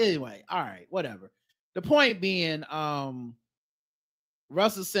Harvey. Anyway, all right, whatever. The point being, Russell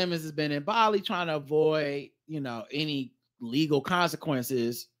Simmons has been in Bali trying to avoid, any legal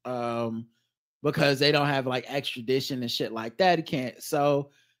consequences, because they don't have like extradition and shit like that. He can't.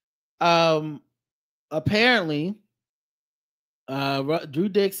 So, apparently, Drew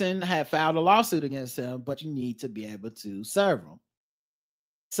Dixon had filed a lawsuit against him, but you need to be able to serve him.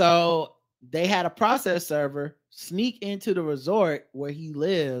 So they had a process server sneak into the resort where he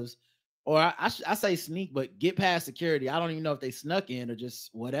lives. Or I say sneak, but get past security. I don't even know if they snuck in or just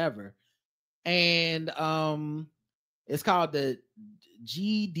whatever. And it's called the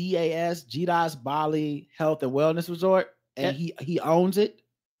GDAS Bali Health and Wellness Resort, and he owns it.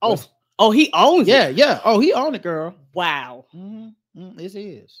 Oh, he owns it. Yeah. Oh, he owned it, girl. Wow. This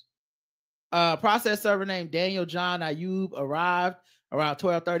is. Process server named Daniel John Ayub arrived around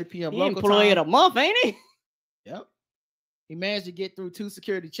 12:30 p.m. local employee time. of the month, ain't he? Yep. He managed to get through 2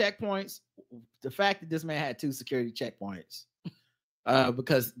 security checkpoints. The fact that this man had 2 security checkpoints,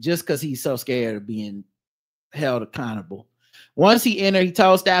 because he's so scared of being held accountable. Once he entered, he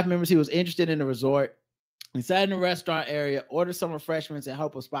told staff members he was interested in the resort. He sat in the restaurant area, ordered some refreshments in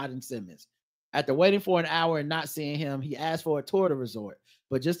hope of spotting Simmons. After waiting for an hour and not seeing him, he asked for a tour of the resort.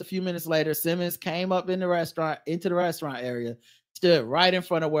 But just a few minutes later, Simmons came up into the restaurant area, stood right in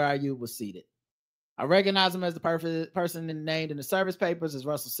front of where Ayub was seated. I recognize him as the person named in the service papers as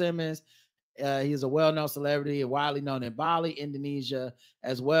Russell Simmons. He is a well-known celebrity and widely known in Bali, Indonesia,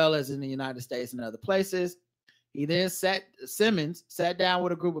 as well as in the United States and other places. He then Simmons sat down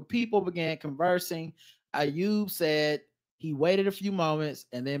with a group of people, began conversing. Ayub said he waited a few moments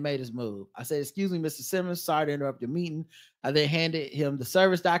and then made his move. I said, "Excuse me, Mr. Simmons, sorry to interrupt your meeting." I then handed him the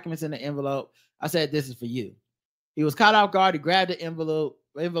service documents in the envelope. I said, "This is for you." He was caught off guard. He grabbed the envelope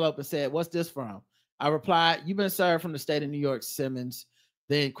and said, "What's this from?" I replied, "You've been served from the state of New York, Simmons."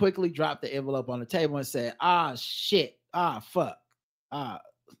 Then quickly dropped the envelope on the table and said, shit. Fuck.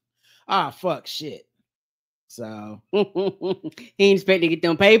 Fuck shit. So he ain't expecting to get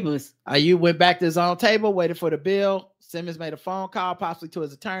them papers. Ayub went back to his own table, waited for the bill. Simmons made a phone call, possibly to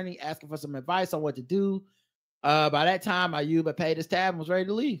his attorney, asking for some advice on what to do. By that time, Ayub had paid his tab and was ready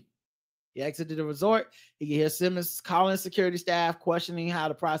to leave. He exited the resort. He could hear Simmons calling security staff, questioning how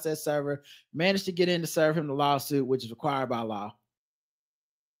the process server managed to get in to serve him the lawsuit, which is required by law.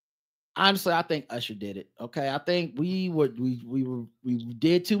 Honestly, I think Usher did it. Okay, I think we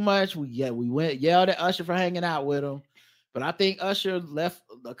did too much. We yelled at Usher for hanging out with him, but I think Usher left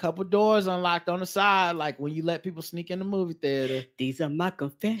a couple doors unlocked on the side, like when you let people sneak in the movie theater. These are my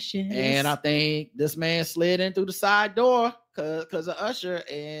confessions. And I think this man slid in through the side door because of Usher,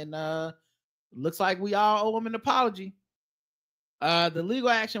 and looks like we all owe him an apology. The legal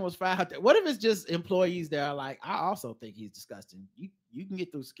action was filed. What if it's just employees that are like, I also think he's disgusting. You can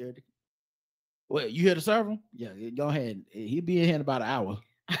get through security. Well, you here to serve him? Yeah, go ahead. He'll be in here in about an hour.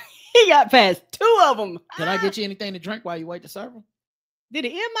 He got past 2 of them. Can I get you anything to drink while you wait to serve him? Did the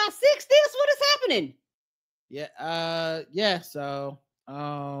MI6 this? What is happening? Yeah. Yeah. So,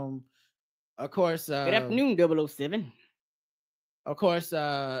 of course. Good afternoon, 007. Of course,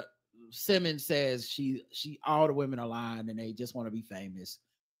 Simmons says she all the women are lying and they just want to be famous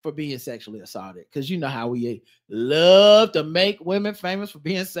for being sexually assaulted. Because you know how we love to make women famous for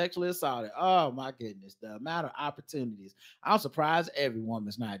being sexually assaulted. Oh my goodness, the amount of opportunities. I'm surprised every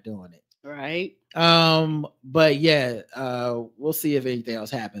woman's not doing it. Right. But yeah, we'll see if anything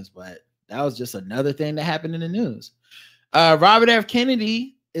else happens. But that was just another thing that happened in the news. Robert F.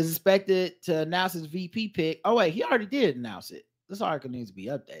 Kennedy is expected to announce his VP pick. Oh wait, he already did announce it. This article needs to be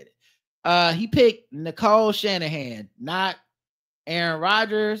updated. He picked Nicole Shanahan, not Aaron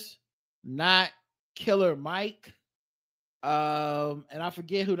Rodgers, not Killer Mike. And I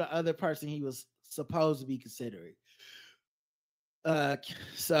forget who the other person he was supposed to be considering.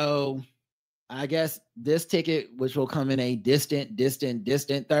 So I guess this ticket, which will come in a distant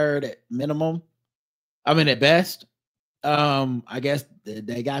third at minimum. I mean, at best. I guess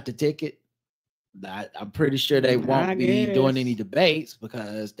they got the ticket. I'm pretty sure they won't be doing any debates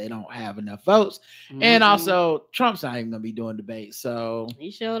because they don't have enough votes. Mm-hmm. And also Trump's not even gonna be doing debates. So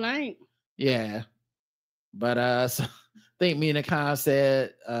he sure ain't. Yeah. But so I think me and Nakon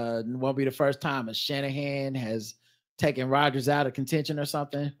said it won't be the first time a Shanahan has taken Rodgers out of contention or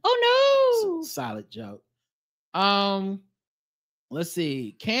something. Oh no. Solid joke. Let's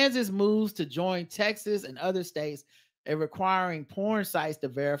see. Kansas moves to join Texas and other states and requiring porn sites to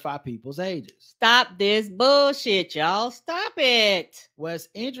verify people's ages. Stop this bullshit, y'all. Stop it. What's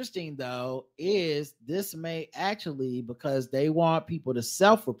interesting, though, is this may actually, because they want people to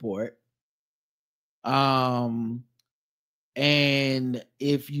self-report. And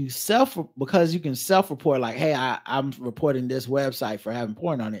if you because you can self-report, like, hey, I'm reporting this website for having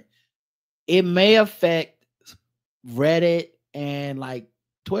porn on it, it may affect Reddit and like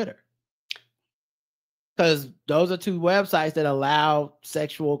Twitter. Because those are two websites that allow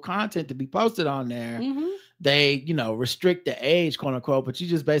sexual content to be posted on there. Mm-hmm. They, restrict the age, quote unquote, but you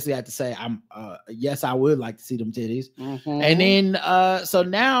just basically have to say, yes, I would like to see them titties. Mm-hmm. And then, so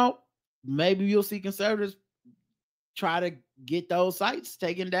now maybe you'll see conservatives try to get those sites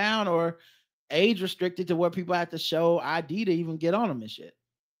taken down or age restricted to where people have to show ID to even get on them and shit.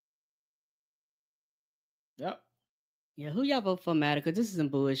 Yep. Yeah, who y'all vote for matter? Because this is some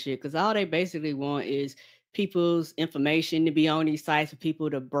bullshit. Because all they basically want is people's information to be on these sites for people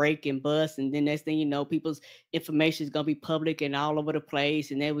to break and bust. And then next thing you know, people's information is going to be public and all over the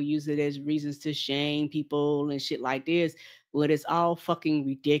place. And they will use it as reasons to shame people and shit like this. But it's all fucking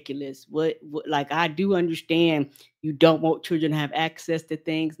ridiculous. What like, I do understand you don't want children to have access to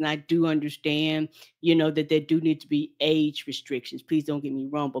things. And I do understand, that there do need to be age restrictions. Please don't get me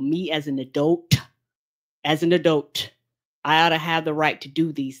wrong. But me as an adult, I ought to have the right to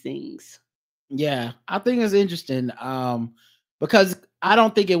do these things. Yeah, I think it's interesting because I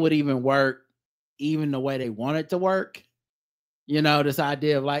don't think it would even work even the way they want it to work. This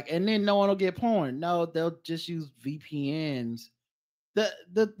idea of like, and then no one will get porn. No, they'll just use VPNs.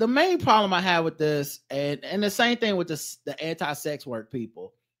 The main problem I have with this, and the same thing with the anti-sex work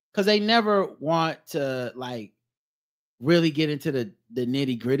people, because they never want to like really get into the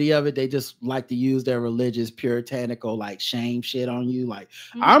nitty gritty of it. They just like to use their religious puritanical like shame shit on you. Like,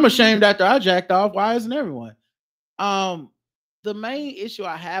 I'm ashamed after I jacked off. Why isn't everyone? The main issue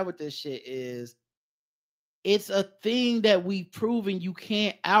I have with this shit is it's a thing that we've proven you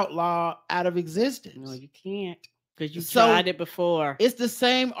can't outlaw out of existence. No, you can't, because you tried it before. It's the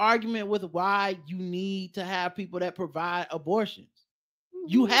same argument with why you need to have people that provide abortions.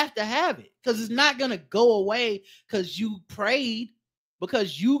 You have to have it because it's not going to go away because you prayed,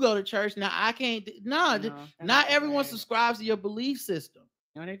 because you go to church. Now I can't. Not everyone subscribes to your belief system.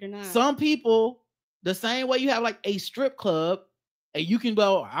 No, they do not. Some people, the same way you have like a strip club and you can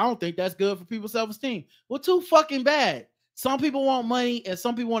go, I don't think that's good for people's self-esteem. Well, too fucking bad. Some people want money and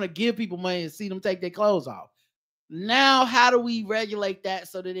some people want to give people money and see them take their clothes off. Now, how do we regulate that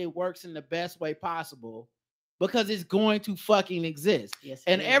so that it works in the best way possible? Because it's going to fucking exist. Yes,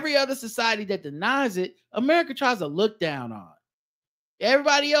 and every other society that denies it, America tries to look down on.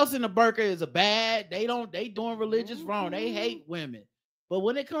 Everybody else in the burqa is a bad. They doing religious wrong. They hate women. But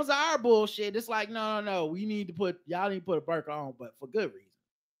when it comes to our bullshit, it's like, no. Y'all need to put a burqa on, but for good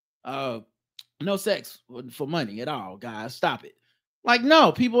reason. No sex for money at all, guys. Stop it. Like,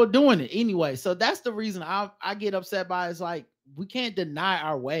 no, people are doing it anyway. So that's the reason I get upset by it. It's like, we can't deny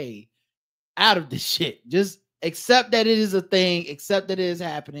our way out of this shit. Just accept that it is a thing, accept that it is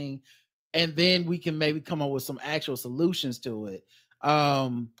happening, and then we can maybe come up with some actual solutions to it.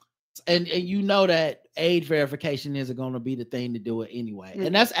 And you know that age verification isn't going to be the thing to do it anyway.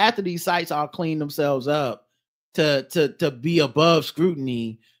 And that's after these sites all clean themselves up to be above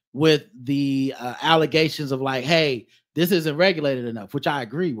scrutiny with the allegations of like, hey, this isn't regulated enough, which I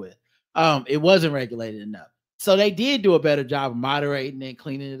agree with. It wasn't regulated enough. So they did do a better job of moderating and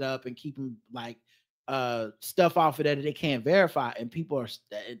cleaning it up and keeping like stuff off of that they can't verify. And people are,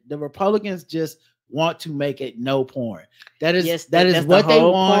 the Republicans just want to make it no porn. That is what they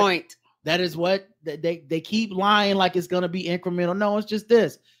want. Point. That is what they keep lying like it's gonna be incremental. No, it's just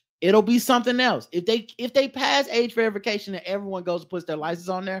this. It'll be something else. If they pass age verification and everyone goes and puts their license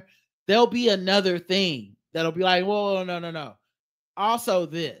on there, there'll be another thing that'll be like, whoa, no. Also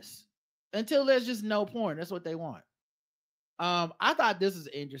this. Until there's just no porn. That's what they want. I thought this is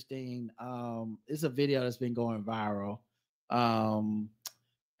interesting. It's a video that's been going viral.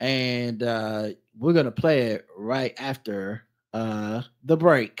 And we're gonna play it right after the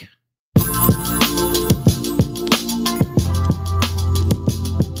break.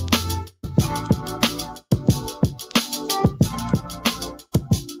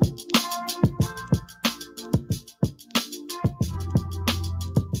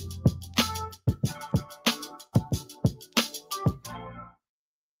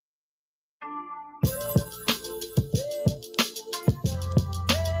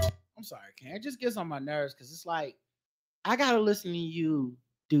 I'm sorry, Ken. It just gets on my nerves because it's like I gotta listen to you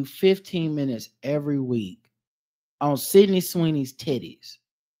do 15 minutes every week on Sydney Sweeney's titties,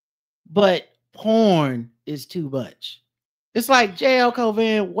 but porn is too much. It's like JL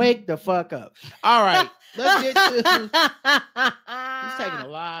Covan, wake the fuck up. All right, let's get to. He's taking a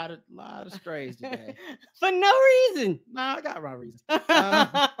lot of strays today for no reason. No, I got my reason.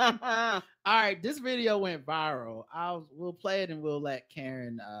 All right, this video went viral. We'll play it and we'll let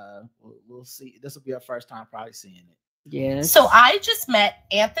Karen. We'll see. This will be our first time probably seeing it. Yes. So I just met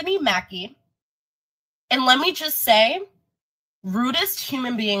Anthony Mackie, and let me just say, rudest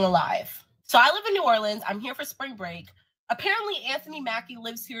human being alive. So I live in New Orleans. I'm here for spring break. Apparently, Anthony Mackie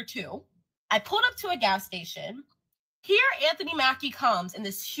lives here too. I pulled up to a gas station. Here, Anthony Mackie comes in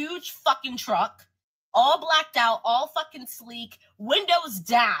this huge fucking truck, all blacked out, all fucking sleek, windows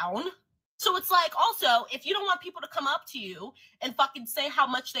down. So it's like, also, if you don't want people to come up to you and fucking say how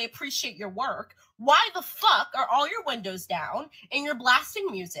much they appreciate your work, why the fuck are all your windows down and you're blasting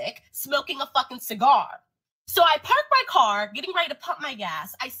music, smoking a fucking cigar? So I park my car, getting ready to pump my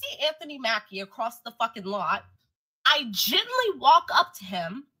gas. I see Anthony Mackie across the fucking lot. I gently walk up to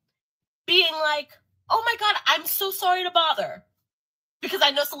him, being like, oh my God, I'm so sorry to bother. Because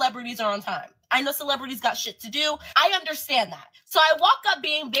I know celebrities are on time. I know celebrities got shit to do. I understand that. So I walk up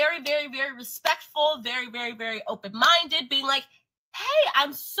being very, very, very respectful, very, very, very open-minded, being like, hey,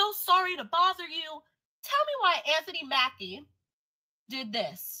 I'm so sorry to bother you. Tell me why Anthony Mackie did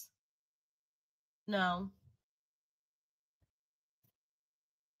this. No.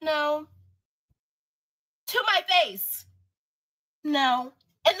 To my face. No.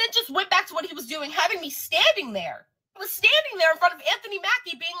 And then just went back to what he was doing, having me standing there. I was standing there in front of Anthony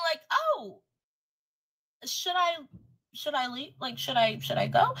Mackie being like, oh, should I leave? Like, should I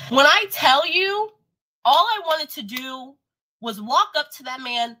go? When I tell you, all I wanted to do was walk up to that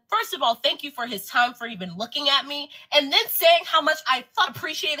man. First of all, thank you for his time, for even looking at me, and then saying how much I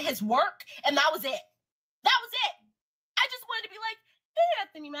appreciated his work, and that was it. That was it. I just wanted to be like, hey,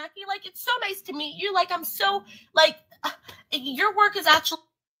 Anthony Mackie, like, it's so nice to meet you. Like, I'm so, like, your work is actually.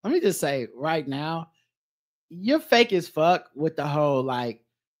 Let me just say right now, you're fake as fuck with the whole, like,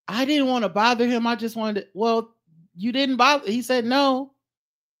 I didn't want to bother him. I just wanted to, well, you didn't bother. He said, no,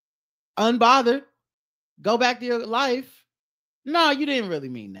 unbothered. Go back to your life. No, you didn't really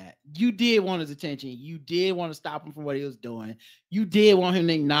mean that. You did want his attention. You did want to stop him from what he was doing. You did want him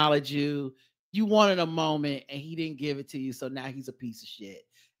to acknowledge you. You wanted a moment and he didn't give it to you. So now he's a piece of shit.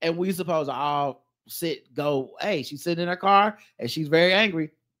 And we supposed to all go, hey, she's sitting in her car and she's very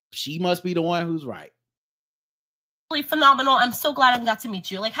angry. She must be the one who's right. Phenomenal. I'm so glad I got to meet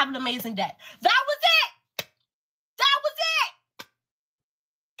you. Like, have an amazing day. That was it. That was it.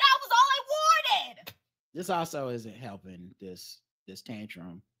 That was all I wanted. This also isn't helping. This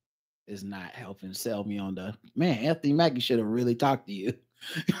tantrum is not helping sell me on the, man, Anthony Mackie should have really talked to you.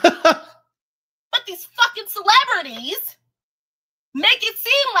 But these fucking celebrities make it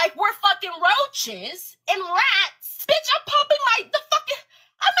seem like we're fucking roaches and rats. Bitch, I'm pumping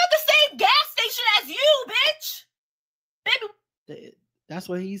I'm at the same gas station as you, bitch. Baby. That's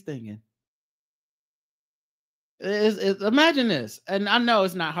what he's thinking. Imagine this, and I know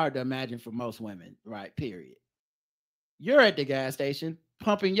it's not hard to imagine for most women, right? Period. You're at the gas station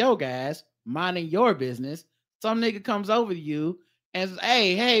pumping your gas, minding your business. Some nigga comes over to you and says,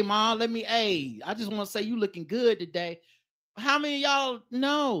 hey, mom, I just want to say you looking good today. How many of y'all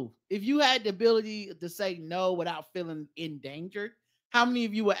know if you had the ability to say no without feeling endangered? How many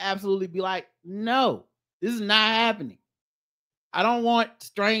of you would absolutely be like, no, this is not happening? I don't want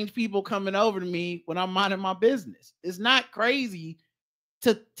strange people coming over to me when I'm minding my business. It's not crazy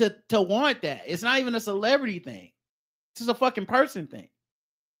to want that. It's not even a celebrity thing. It's just a fucking person thing.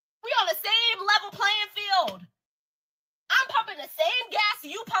 We on the same level playing field. I'm pumping the same gas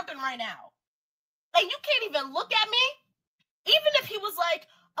you pumping right now. Like, you can't even look at me. Even if he was like,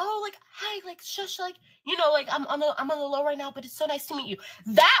 oh, like, hi, like, shush, like, you know, like, I'm on the low right now, but it's so nice to meet you.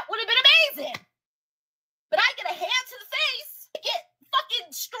 That would have been amazing. But I get a hand to the face, get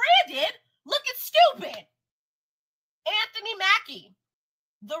fucking stranded, looking stupid. Anthony Mackie,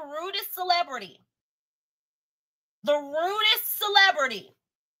 the rudest celebrity. The rudest celebrity.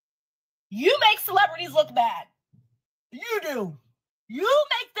 You make celebrities look bad. You do. You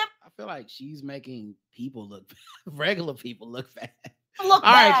make them. I feel like she's making people look regular people look bad. Look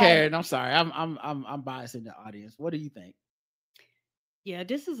All bad. right, Karen. I'm sorry. I'm biased in the audience. What do you think? Yeah,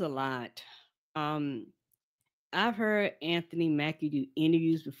 this is a lot. I've heard Anthony Mackie do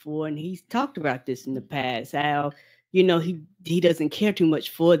interviews before, and he's talked about this in the past. How, you know, he doesn't care too much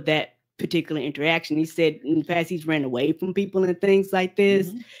for that particular interaction. He said in the past he's ran away from people and things like this.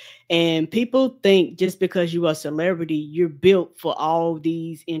 Mm-hmm. And people think just because you are a celebrity, you're built for all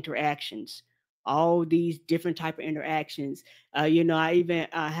these interactions, all these different type of interactions. You know, I even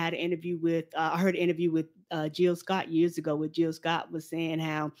had an interview with, I heard an interview with Jill Scott years ago, where Jill Scott was saying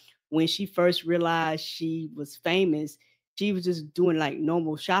how when she first realized she was famous, she was just doing like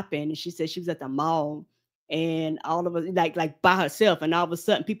normal shopping. And she said she was at the mall and all of us like by herself, and all of a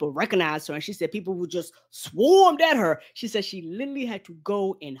sudden people recognized her, and she said people would just swarmed at her. She said she literally had to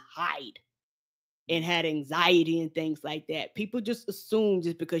go and hide and had anxiety and things like that. People just assume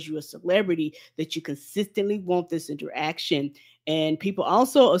just because you're a celebrity that you consistently want this interaction, and people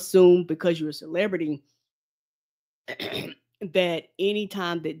also assume because you're a celebrity that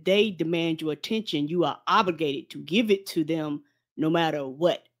anytime that they demand your attention, you are obligated to give it to them no matter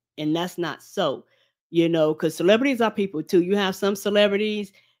what, and that's not so. You know, because celebrities are people too. You have some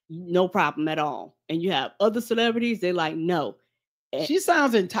celebrities, no problem at all. And you have other celebrities, they're like, no. She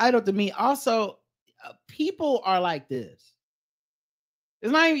sounds entitled to me. Also, people are like this.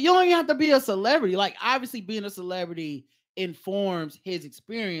 It's not even, you don't even have to be a celebrity. Like, obviously being a celebrity informs his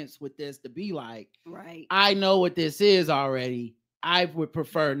experience with this to be like, right, I know what this is already. I would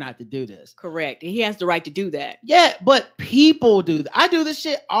prefer not to do this. Correct. And he has the right to do that. Yeah, but people do that. I do this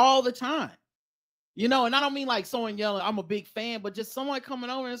shit all the time. You know, and I don't mean like someone yelling, I'm a big fan, but just someone coming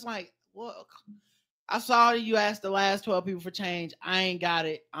over and it's like, well, I saw you asked the last 12 people for change. I ain't got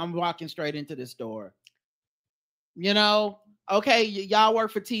it. I'm walking straight into the store. You know, okay, y'all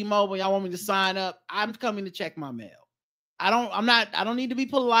work for T-Mobile. Y'all want me to sign up. I'm coming to check my mail. I don't need to be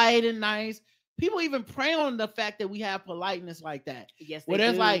polite and nice. People even prey on the fact that we have politeness like that. Yes, where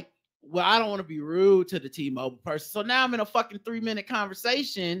there's like, well, I don't want to be rude to the T-Mobile person. So now I'm in a fucking 3-minute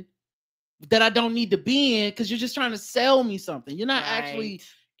conversation that I don't need to be in because you're just trying to sell me something. You're not actually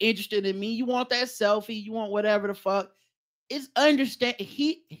interested in me. You want that selfie. You want whatever the fuck. It's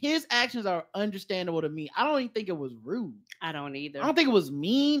his actions are understandable to me. I don't even think it was rude. I don't either. I don't think it was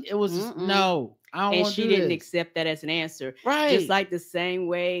mean. It was just, no. I don't want to do this. And she didn't accept that as an answer. Right. Just like the same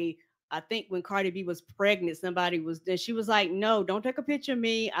way, I think when Cardi B was pregnant, she was like, no, don't take a picture of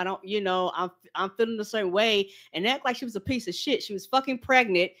me. I don't, you know, I'm feeling a certain way, and act like she was a piece of shit. She was fucking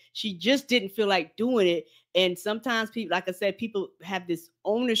pregnant. She just didn't feel like doing it. And sometimes people, like I said, people have this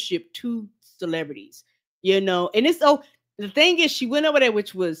ownership to celebrities, you know, and it's, oh, the thing is she went over there,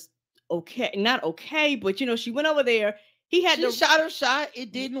 which was okay, not okay, but you know, she went over there. She shot her shot.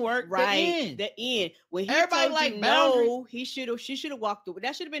 It didn't work. Right. The end. When he everybody like boundaries. No, she should have walked away.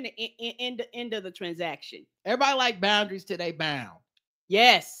 That should have been the end of the transaction. Everybody like boundaries till they bound.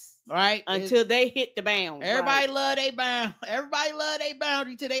 Yes. Right. Until they hit the bound. Everybody love they bound. Everybody love they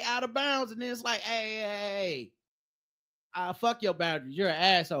boundary till they out of bounds. And then it's like, hey, fuck your boundaries. You're an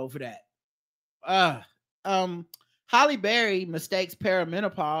asshole for that. Halle Berry mistakes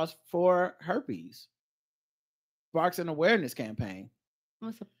perimenopause for herpes. Sparks an awareness campaign.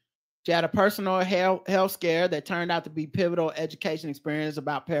 She had a personal health scare that turned out to be pivotal education experience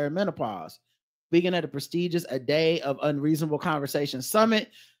about perimenopause. Speaking at the prestigious A Day of Unreasonable Conversation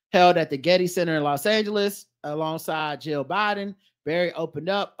Summit held at the Getty Center in Los Angeles alongside Jill Biden, Barry opened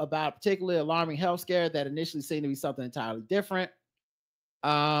up about a particularly alarming health scare that initially seemed to be something entirely different.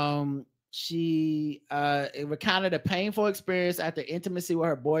 She recounted a painful experience after intimacy with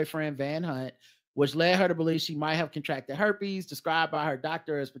her boyfriend, Van Hunt, which led her to believe she might have contracted herpes, described by her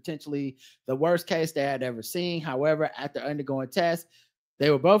doctor as potentially the worst case they had ever seen. However, after undergoing tests,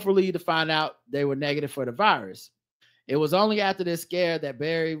 they were both relieved to find out they were negative for the virus. It was only after this scare that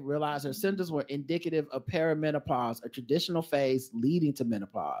Barry realized her symptoms were indicative of perimenopause, a traditional phase leading to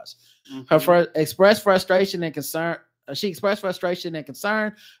menopause. Her expressed frustration and concern. She expressed frustration and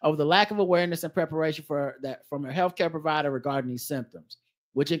concern over the lack of awareness and preparation for that from her healthcare provider regarding these symptoms,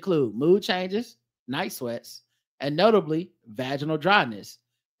 which include mood changes, night sweats, and notably vaginal dryness,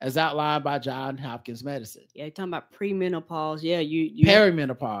 as outlined by Johns Hopkins Medicine. Yeah, you're talking about premenopause. Yeah, you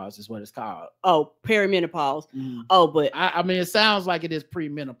perimenopause is what it's called. Oh, perimenopause. Oh, but I mean, it sounds like it is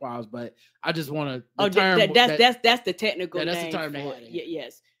premenopause, but I just want to. That's the technical. That's name the term. For it.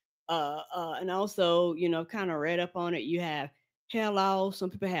 Yes. And also, kind of read up on it. You have hair loss. Some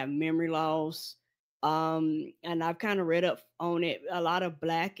people have memory loss. And I've kind of read up on it. A lot of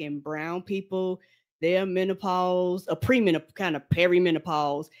Black and brown people, their menopause, kind of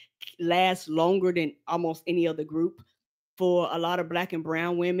perimenopause, lasts longer than almost any other group. For a lot of Black and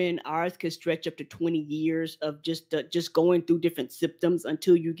brown women, ours could stretch up to 20 years of just going through different symptoms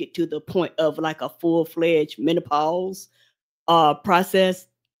until you get to the point of like a full-fledged menopause process.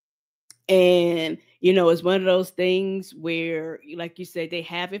 And, it's one of those things where, like you said, they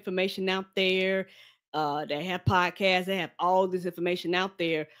have information out there. They have podcasts. They have all this information out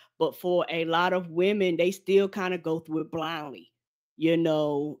there. But for a lot of women, they still kind of go through it blindly, and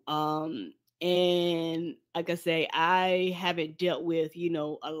like I say, I haven't dealt with,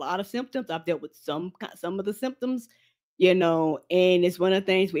 a lot of symptoms. I've dealt with some of the symptoms, and it's one of the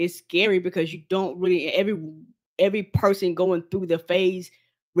things where it's scary because you don't really, every person going through the phase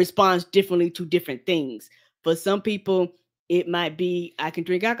responds differently to different things. For some people, it might be, I can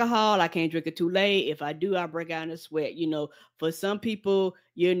drink alcohol, I can't drink it too late. If I do, I break out in a sweat. For some people,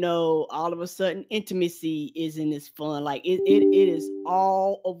 all of a sudden intimacy isn't as fun. Like it is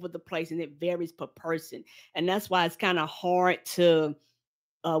all over the place, and it varies per person. And that's why it's kind of hard to,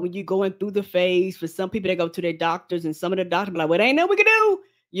 when you're going through the phase, for some people, they go to their doctors, and some of the doctors be like, well, there ain't nothing we can do,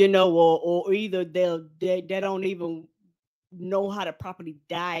 or either they don't even know how to properly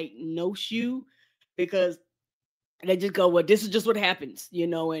diagnose you, because they just go, well, this is just what happens,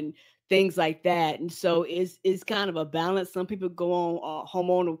 and things like that. And so it's kind of a balance. Some people go on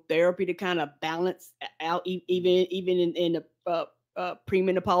hormonal therapy to kind of balance out, even in the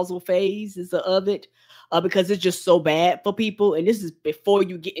premenopausal phase of it, because it's just so bad for people. And this is before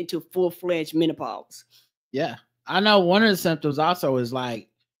you get into full-fledged menopause. Yeah, I know one of the symptoms also is like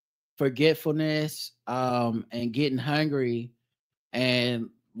forgetfulness, and getting hungry, and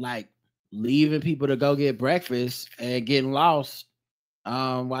like leaving people to go get breakfast and getting lost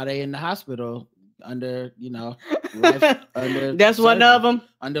while they in the hospital under that's one of them,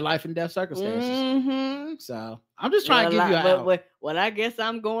 under life and death circumstances. So I'm just trying to give you an out. Well, I guess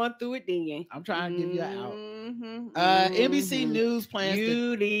I'm going through it then. I'm trying to give you an out. NBC News plans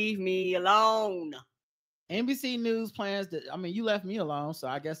you leave me alone. NBC News plans to, you left me alone, so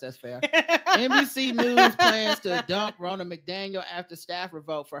I guess that's fair. NBC News plans to dump Ronna McDaniel after staff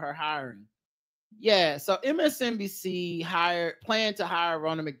revolt for her hiring. Yeah, so MSNBC planned to hire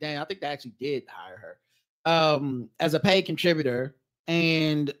Ronna McDaniel. I think they actually did hire her as a paid contributor.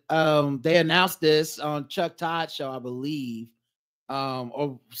 And they announced this on Chuck Todd's show, I believe,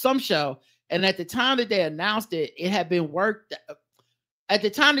 or some show. And at the time that they announced it, it had been worked. At the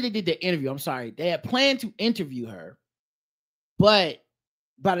time that they did the interview, they had planned to interview her, but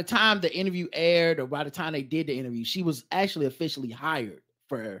by the time the interview aired, or by the time they did the interview, she was actually officially hired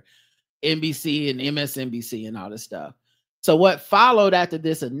for NBC and MSNBC and all this stuff. So what followed after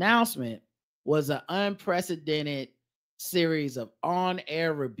this announcement was an unprecedented series of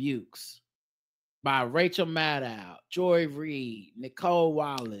on-air rebukes by Rachel Maddow, Joy Reid, Nicole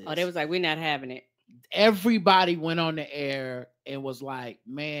Wallace. Oh, they was like, we're not having it. Everybody went on the air and was like,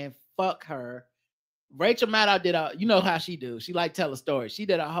 man, fuck her. Rachel Maddow you know how she do. She like tell a story. She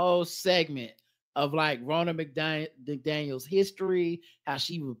did a whole segment of like Ronna McDaniel's history, how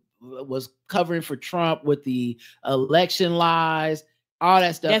she was covering for Trump with the election lies, all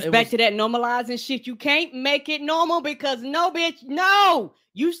that stuff. That's back to that normalizing shit. You can't make it normal because no, bitch, no.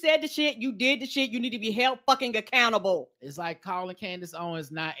 You said the shit, you did the shit, you need to be held fucking accountable. It's like calling Candace Owens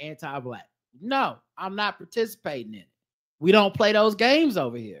not anti-Black. No, I'm not participating in it. We don't play those games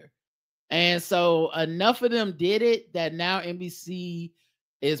over here. And so enough of them did it that now NBC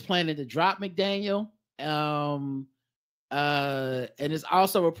is planning to drop McDaniel. And it's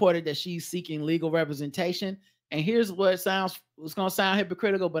also reported that she's seeking legal representation. And here's what it's gonna sound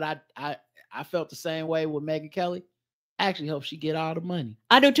hypocritical, but I felt the same way with Megyn Kelly. I actually hope she get all the money.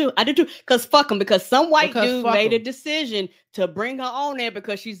 I do too. Because fuck them. Because some white dude made a decision to bring her on there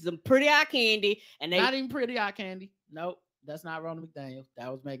because she's some pretty eye candy, and they not even pretty eye candy. Nope. That's not Ronna McDaniel.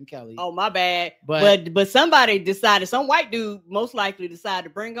 That was Megyn Kelly. Oh, my bad. But somebody decided, some white dude most likely decided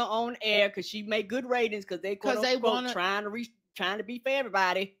to bring her on air because she made good ratings because they trying to be for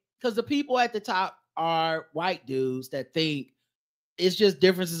everybody. Because the people at the top are white dudes that think it's just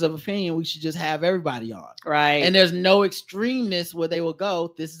differences of opinion. We should just have everybody on. Right. And there's no extremeness where they will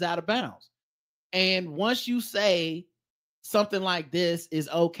go, this is out of bounds. And once you say something like this is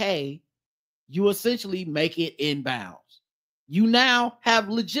okay, you essentially make it in bounds. You now have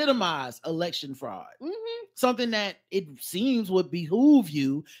legitimized election fraud. Mm-hmm. Something that it seems would behoove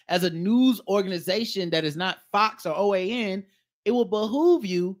you as a news organization that is not Fox or OAN. It will behoove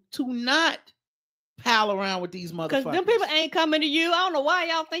you to not pal around with these motherfuckers. Because them people ain't coming to you. I don't know why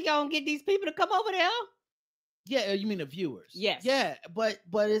y'all think y'all gonna get these people to come over there. Yeah, you mean the viewers? Yes. Yeah, but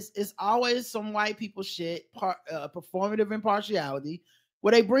it's always some white people shit, performative impartiality,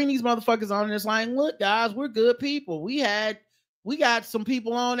 where they bring these motherfuckers on and it's like, look, guys, we're good people. We got some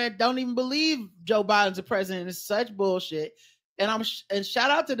people on that don't even believe Joe Biden's the president. It's such bullshit. And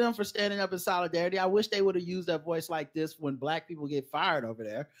shout out to them for standing up in solidarity. I wish they would have used a voice like this when black people get fired over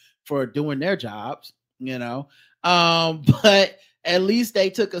there for doing their jobs, you know. But at least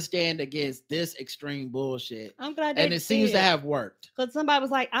they took a stand against this extreme bullshit. I'm glad and it seems to have worked. Because somebody was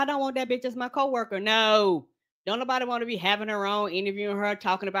like, I don't want that bitch as my coworker. No. Don't nobody want to be having her on, interviewing her,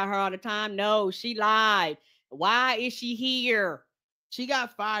 talking about her all the time. No, she lied. Why is she here? She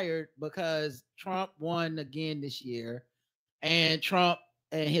got fired because Trump won again this year, and Trump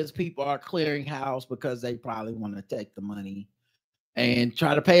and his people are clearing house because they probably want to take the money and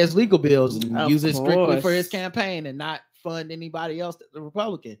try to pay his legal bills and use it strictly for his campaign and not fund anybody else that's a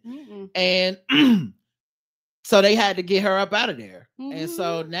Republican. Mm-mm. And so they had to get her up out of there. Mm-hmm. And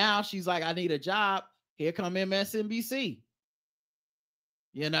so now she's like, I need a job. Here come MSNBC.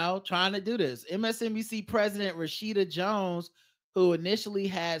 You know, trying to do this. MSNBC president Rashida Jones, who initially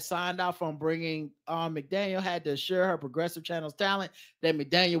had signed off on bringing McDaniel, had to assure her progressive channel's talent that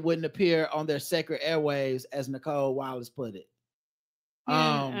McDaniel wouldn't appear on their sacred airwaves, as Nicole Wallace put it.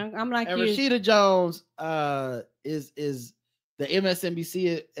 Yeah, I'm like, and Rashida Jones is the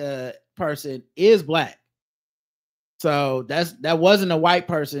MSNBC person is black, so that wasn't a white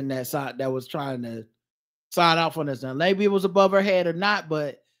person that was trying to sign off on this. Now, maybe it was above her head or not,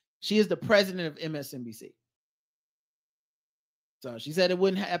 but she is the president of MSNBC. So she said it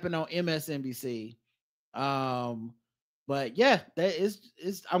wouldn't happen on MSNBC. But yeah, that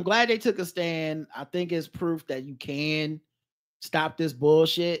is I'm glad they took a stand. I think it's proof that you can stop this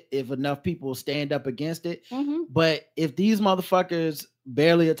bullshit if enough people stand up against it. Mm-hmm. But if these motherfuckers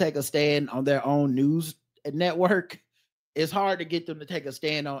barely take a stand on their own news network, it's hard to get them to take a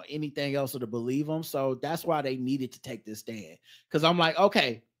stand on anything else or to believe them. So that's why they needed to take this stand. Because I'm like,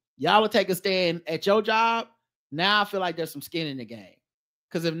 okay, y'all will take a stand at your job. Now I feel like there's some skin in the game.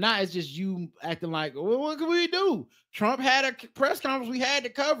 Because if not, it's just you acting like, well, what can we do? Trump had a press conference. We had to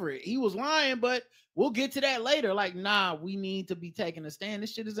cover it. He was lying, but we'll get to that later. Like, nah, we need to be taking a stand.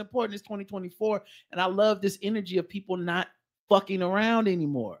 This shit is important. It's 2024. And I love this energy of people not fucking around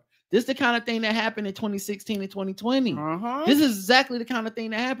anymore. This is the kind of thing that happened in 2016 and 2020. Uh-huh. This is exactly the kind of thing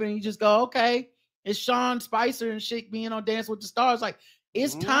that happened. And you just go, okay, it's Sean Spicer and shit being on Dance with the Stars. Like,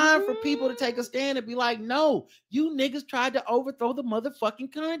 it's time for people to take a stand and be like, no, you niggas tried to overthrow the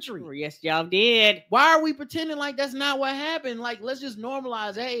motherfucking country. Yes, y'all did. Why are we pretending like that's not what happened? Like, let's just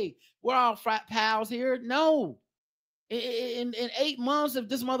normalize, hey, we're all frat pals here. No. In 8 months, if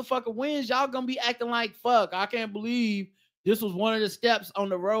this motherfucker wins, y'all gonna be acting like, fuck, I can't believe this was one of the steps on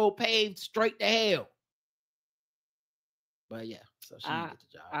the road paved straight to hell. But yeah, so she didn't get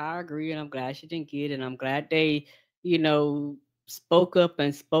the job. I agree, and I'm glad she didn't get it. And I'm glad they, spoke up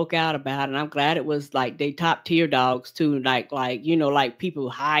and spoke out about it. And I'm glad it was like they top tier dogs too, like people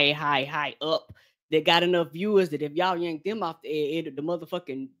high up that got enough viewers that if y'all yank them off the air, the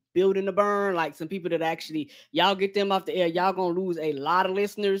motherfucking building to burn. Like some people that actually y'all get them off the air, y'all gonna lose a lot of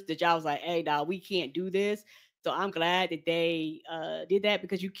listeners. That y'all was like, hey, dog, we can't do this. So I'm glad that they did that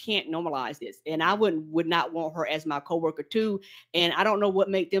because you can't normalize this. And I would not want her as my coworker too. And I don't know what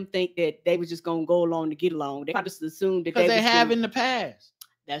made them think that they was just gonna go along to get along. They just assumed that because they have in the past.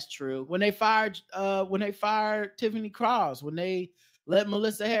 That's true. When they fired Tiffany Cross, when they let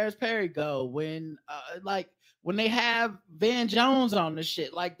Melissa Harris Perry go, when they have Van Jones on the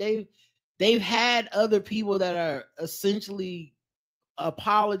shit, like they they've had other people that are essentially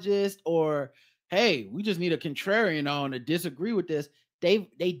apologists or, hey, we just need a contrarian on to disagree with this. They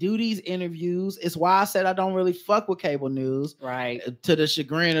do these interviews. It's why I said I don't really fuck with cable news. Right. To the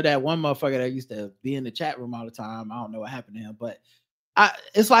chagrin of that one motherfucker that used to be in the chat room all the time. I don't know what happened to him, but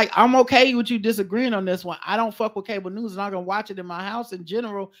it's like, I'm okay with you disagreeing on this one. I don't fuck with cable news. I'm not gonna watch it in my house in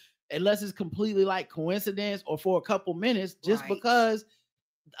general, unless it's completely like coincidence or for a couple minutes, just because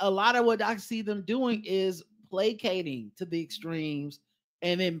a lot of what I see them doing is placating to the extremes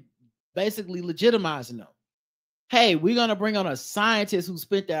and then basically legitimizing them. Hey, we're going to bring on a scientist who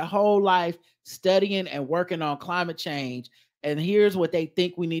spent their whole life studying and working on climate change. And here's what they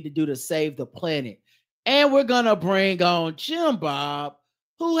think we need to do to save the planet. And we're going to bring on Jim Bob,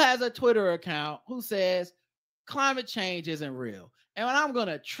 who has a Twitter account, who says climate change isn't real. And I'm going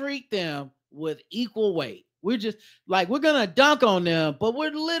to treat them with equal weight. We're just like, we're going to dunk on them, but we're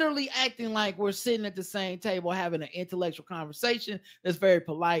literally acting like we're sitting at the same table having an intellectual conversation that's very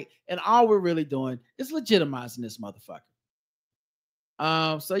polite. And all we're really doing is legitimizing this motherfucker.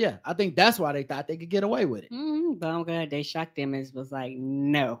 So yeah, I think that's why they thought they could get away with it. But I'm glad they shocked them and was like,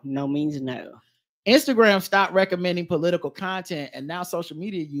 no means no. Instagram stopped recommending political content, and now social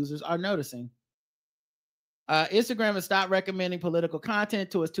media users are noticing. Instagram has stopped recommending political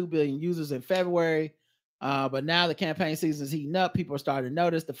content to its 2 billion users in February. But now the campaign season is heating up. People are starting to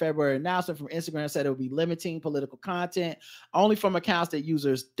notice. The February announcement from Instagram said it would be limiting political content only from accounts that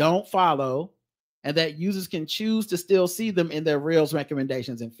users don't follow, and that users can choose to still see them in their Reels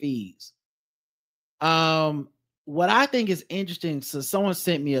recommendations and feeds. What I think is interesting, so someone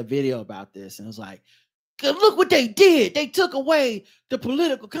sent me a video about this and it was like, look what they did. They took away the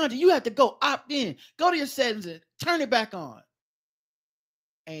political content. You have to go opt in, go to your settings and turn it back on.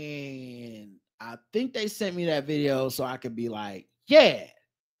 And I think they sent me that video so I could be like, yeah,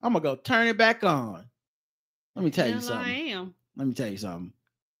 I'm going to go turn it back on. Let me tell you something. Let me tell you something.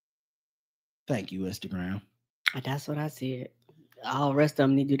 Thank you, Instagram. That's what I said. All the rest of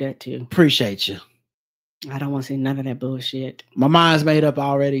them need to do that too. Appreciate you. I don't want to see none of that bullshit. My mind's made up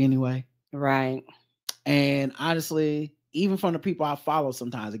already anyway. Right. And honestly, even from the people I follow,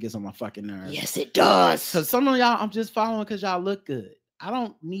 sometimes it gets on my fucking nerves. Yes, it does. Because some of y'all, I'm just following because y'all look good. I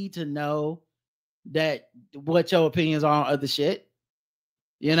don't need to know that what your opinions are on other shit.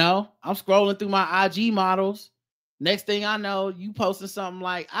 You know, I'm scrolling through my IG models. Next thing I know, you posting something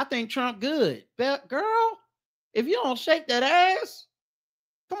like, I think Trump good. But girl, if you don't shake that ass,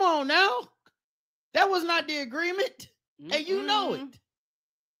 come on now. That was not the agreement. And you know it.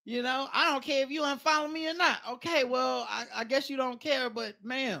 You know, I don't care if you unfollow me or not. Okay, well, I guess you don't care, but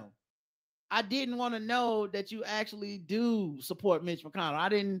ma'am, I didn't want to know that you actually do support Mitch McConnell. I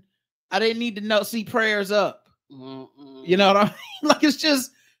didn't need to see prayers up. You know what I mean? Like,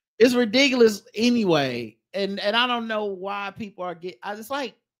 it's ridiculous anyway. And I don't know why people are it's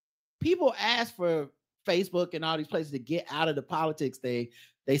like people ask for Facebook and all these places to get out of the politics thing.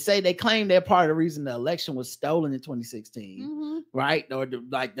 They claim they're part of the reason the election was stolen in 2016, right? Or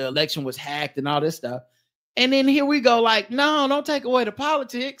the election was hacked and all this stuff. And then here we go, like, no, don't take away the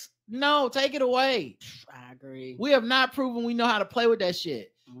politics. No, take it away. I agree. We have not proven we know how to play with that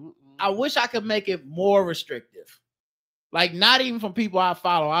shit. I wish I could make it more restrictive. Like, not even from people I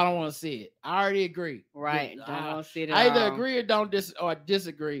follow. I don't want to see it. I already agree. Right. Don't want to see it I either agree or don't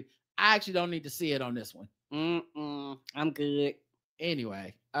disagree. I actually don't need to see it on this one. I'm good.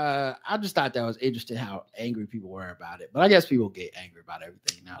 Anyway, I just thought that was interesting how angry people were about it. But I guess people get angry about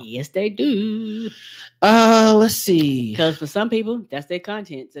everything now. Yes, they do. Let's see. Because for some people, that's their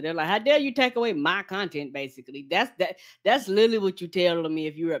content. So they're like, how dare you take away my content, basically. That's literally what you tell me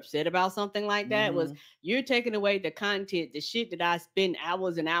if you're upset about something like that, was you're taking away the content, the shit that I spend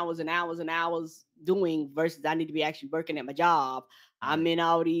hours and hours and hours and hours doing versus I need to be actually working at my job. I'm in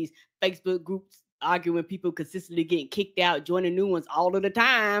all these Facebook groups arguing, people consistently getting kicked out, joining new ones all of the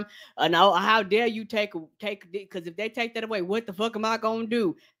time. How dare you take because if they take that away, what the fuck am I gonna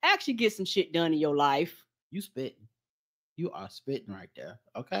do? Actually get some shit done in your life. You spitting. You are spitting right there.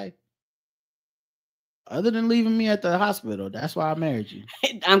 Okay. Other than leaving me at the hospital, that's why I married you.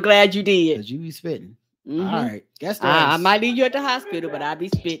 I'm glad you did. Because you be spitting. All right. Guess I might leave you at the hospital, but I be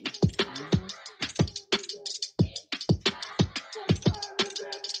spitting.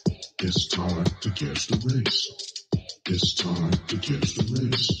 It's time to guess the race. It's time to guess the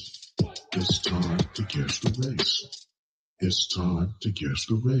race. It's time to guess the race. It's time to guess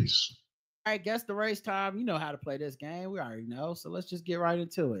the race. All right, guess the race time. You know how to play this game. We already know. So let's just get right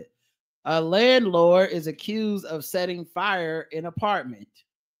into it. A landlord is accused of setting fire in apartment.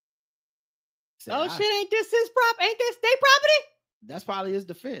 Shit, ain't this his prop? Ain't this their property? that's probably his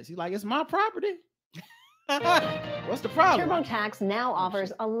defense. He's like, it's my property. What's the problem? TurboTax now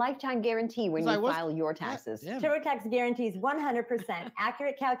offers a lifetime guarantee when you file your taxes. TurboTax guarantees 100%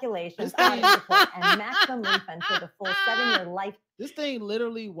 accurate calculations, audit support, and maximum refund for the full 7-year life. This thing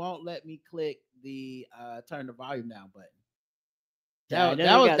literally won't let me click the turn the volume down button. That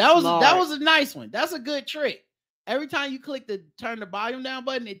was a nice one. That's a good trick. Every time you click the turn the volume down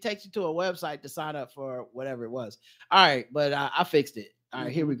button, it takes you to a website to sign up for whatever it was. All right, but I fixed it. All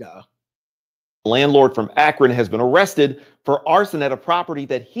right, here we go. Landlord from Akron has been arrested for arson at a property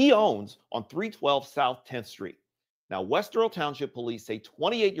that he owns on 312 South 10th Street. Now, West Earl Township police say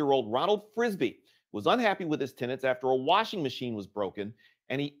 28-year-old Ronald Frisbee was unhappy with his tenants after a washing machine was broken,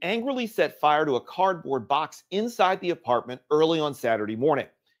 and he angrily set fire to a cardboard box inside the apartment early on Saturday morning.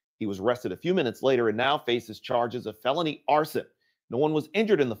 He was arrested a few minutes later and now faces charges of felony arson. No one was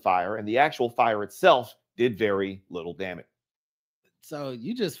injured in the fire, and the actual fire itself did very little damage. So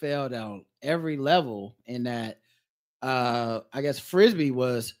you just failed on every level in that. I guess Frisbee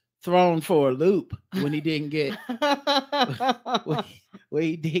was thrown for a loop when he didn't get when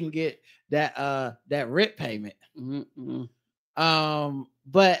he didn't get that rent payment. Mm-mm.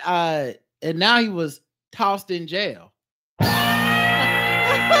 But and now he was tossed in jail.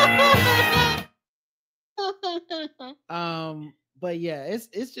 But yeah,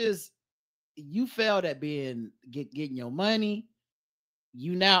 it's just you failed at getting your money.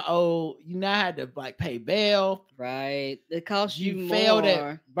 You now had to like pay bail. Right. It costs you failed more.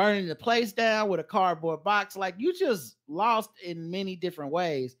 at burning the place down with a cardboard box. Like you just lost in many different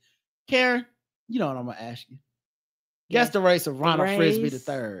ways. Karen, you know what I'm gonna ask you. Guess the race of Ronald Frisbee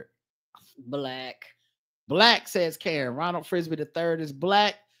III. Black. Black, says Karen. Ronald Frisbee III is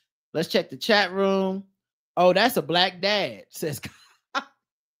black. Let's check the chat room. Oh, that's a black dad, says a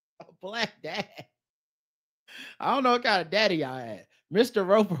black dad. I don't know what kind of daddy y'all had. Mr.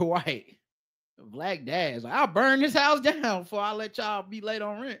 Roper White, black dads. I'll burn this house down before I let y'all be late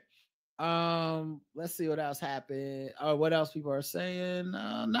on rent. Let's see what else happened. Oh, what else people are saying?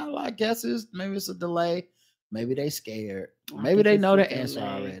 Not a lot of guesses. Maybe it's a delay. Maybe they scared. Maybe they know the answer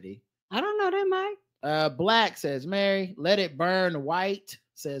already. I don't know. They might. Black, says Mary. Let it burn. White,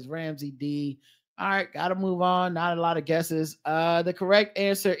 says Ramsey D. All right, gotta move on. Not a lot of guesses. The correct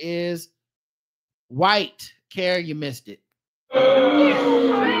answer is white. Karen, you missed it.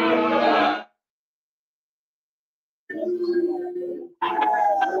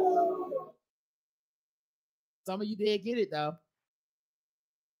 Some of you did get it though.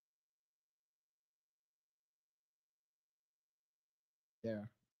 There,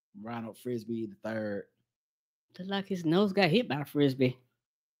 Ronald Frisbee III. Just like his nose got hit by a frisbee.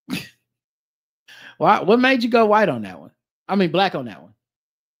 Well, what made you go white on that one? I mean, black on that one.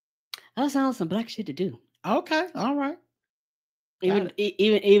 I was on some black shit to do. Okay, all right.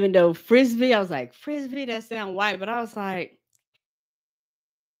 Even though Frisbee, I was like, Frisbee, that sound white, but I was like,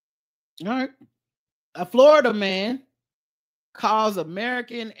 all right. A Florida man calls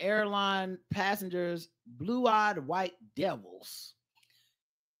American airline passengers blue-eyed white devils.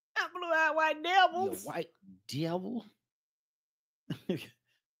 Not blue-eyed white devils. You white devil.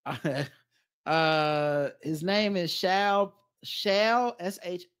 His name is Shal SHAIL.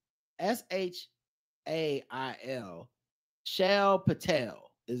 Shal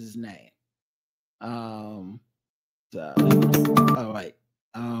Patel is his name.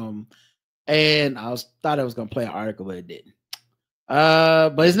 And I thought I was gonna play an article, but it didn't.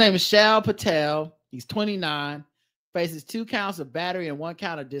 But his name is Shal Patel. He's 29, faces 2 counts of battery and 1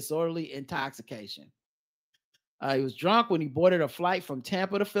 count of disorderly intoxication. He was drunk when he boarded a flight from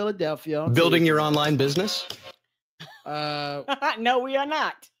Tampa to Philadelphia. Building your online business? No, we are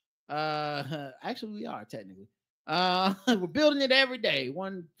not. Actually, we are technically. We're building it every day,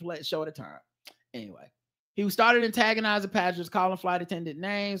 one show at a time. Anyway, he started antagonizing passengers, calling flight attendant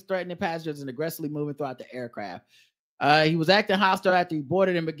names, threatening passengers, and aggressively moving throughout the aircraft. He was acting hostile after he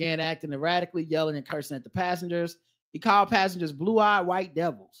boarded and began acting erratically, yelling and cursing at the passengers. He called passengers blue-eyed white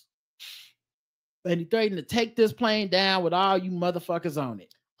devils. And he threatened to take this plane down with all you motherfuckers on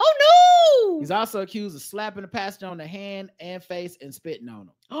it. Oh, no! He's also accused of slapping the passenger on the hand and face and spitting on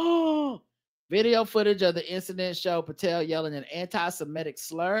him. Oh! Video footage of the incident showed Patel yelling an anti-Semitic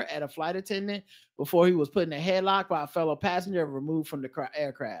slur at a flight attendant before he was put in a headlock by a fellow passenger and removed from the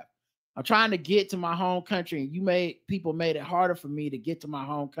aircraft. I'm trying to get to my home country, and people made it harder for me to get to my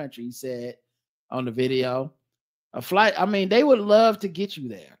home country, he said on the video. They would love to get you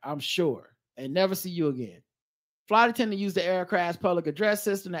there, I'm sure, and never see you again. Flight attendant used the aircraft's public address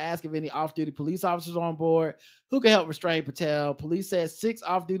system to ask if any off-duty police officers on board who could help restrain Patel. Police said 6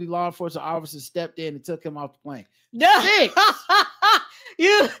 off-duty law enforcement officers stepped in and took him off the plane. 6!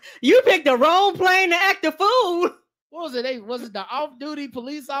 You picked the wrong plane to act a fool. What was it? Was it the off-duty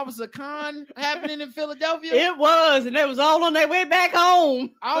police officer con happening in Philadelphia? It was, and they was all on their way back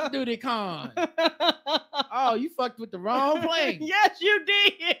home. Off-duty con. Oh, you fucked with the wrong plane. Yes, you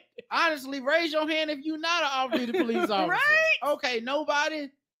did. Honestly, raise your hand if you're not an off-duty police officer. Right? Okay, nobody.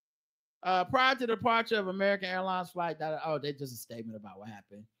 Prior to the departure of American Airlines flight, they just a statement about what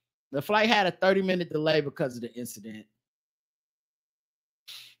happened. The flight had a 30-minute delay because of the incident.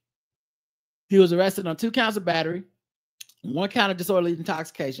 He was arrested on 2 counts of battery, 1 count of disorderly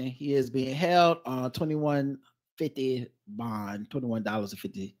intoxication. He is being held on $21.50 bond,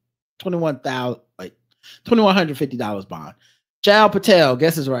 $2,150 bond. Chal Patel,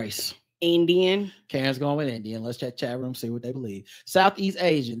 guess his race. Indian. Karen's going with Indian. Let's check chat room, see what they believe. Southeast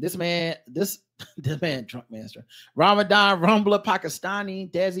Asian. This man, drunk master. Ramadan Rumbler,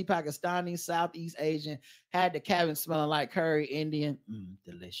 Pakistani. Desi, Pakistani. Southeast Asian. Had the cabin smelling like curry. Indian.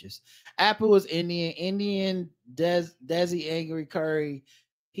 Delicious. Apple was Indian. Indian, Desi, angry curry.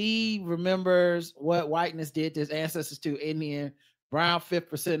 He remembers what whiteness did to his ancestors to Indian. Brown,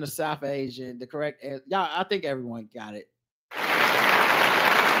 5% of South Asian. The correct answer. Y'all, I think everyone got it.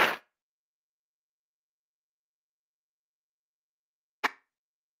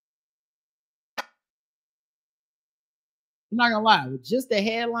 I'm not gonna lie, with just the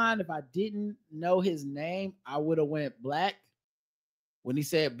headline, if I didn't know his name, I would have went black. When he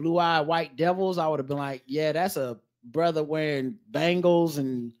said blue-eyed white devils, I would have been like, yeah, that's a brother wearing bangles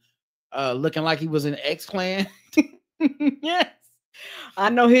and looking like he was in X-Clan. Yes. I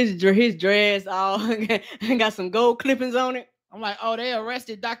know his dress all got some gold clippings on it. I'm like, oh, they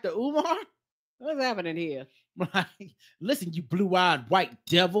arrested Dr. Umar? What's happening here? Like, listen, you blue-eyed white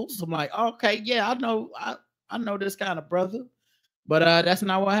devils. I'm like, okay, yeah, I know this kind of brother, but that's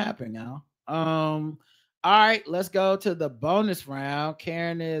not what happened, y'all. All right, let's go to the bonus round.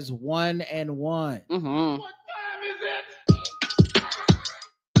 Karen is 1-1. Mm-hmm. What time is it?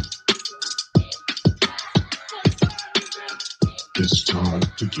 It's time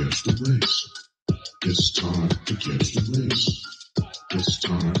to guess the race. It's time to guess the race. It's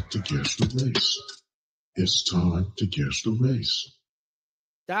time to guess the race. It's time to guess the race.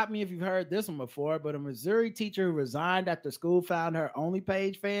 Stop me if you've heard this one before, but a Missouri teacher who resigned after school found her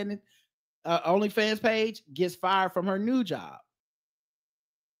OnlyFans page gets fired from her new job.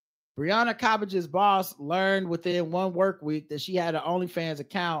 Brianna Cabbage's boss learned within 1 work week that she had an OnlyFans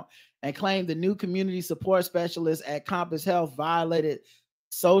account and claimed the new community support specialist at Compass Health violated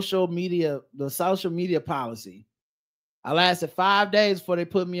the social media policy. I lasted 5 days before they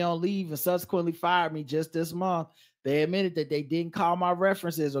put me on leave and subsequently fired me just this month. They admitted that they didn't call my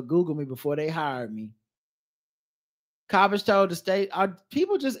references or Google me before they hired me. Cabbage told the state, are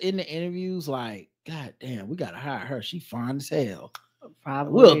people just in the interviews like, God damn, we got to hire her. She fine as hell.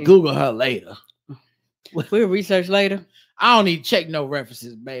 Probably. We'll Google her later. We'll research later. I don't need to check no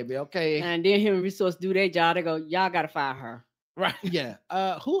references, baby, okay? And then human resource do their job. They go, y'all got to fire her. Right, yeah.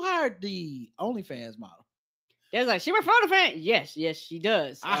 Who hired the OnlyFans model? It's like, she referred to fan? Yes, she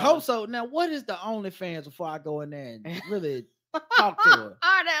does. I hope so. Now, what is the OnlyFans before I go in there and really talk to her?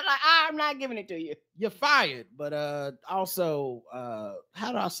 I'm not giving it to you. You're fired. But also,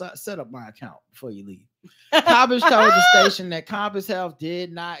 how do I set up my account before you leave? Cabbage told the station that Compass Health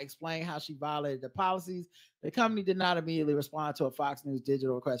did not explain how she violated the policies. The company did not immediately respond to a Fox News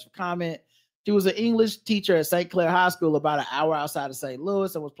digital request for comment. She was an English teacher at St. Clair High School about an hour outside of St.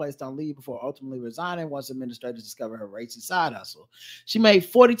 Louis and was placed on leave before ultimately resigning once administrators discovered her racist side hustle. She made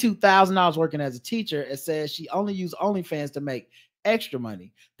 $42,000 working as a teacher and says she only used OnlyFans to make extra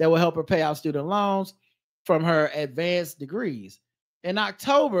money that will help her pay off student loans from her advanced degrees. In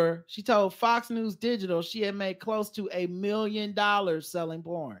October, she told Fox News Digital she had made close to $1 million selling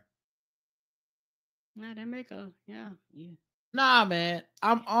porn. Nah, they make yeah. Nah, man,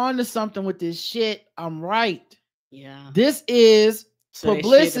 I'm on to something with this shit. I'm right. Yeah. This is so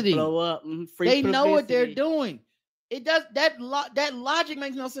publicity. Blow up. They know what they're doing. It does that logic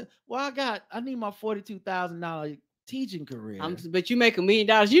makes no sense. Well, I need my $42,000 teaching career. But you make $1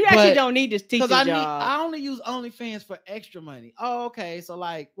 million. You actually don't need this teaching job. I only use OnlyFans for extra money. Oh, okay. So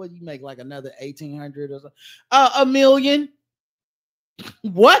like, what you make like another 1,800 or something? $1 million.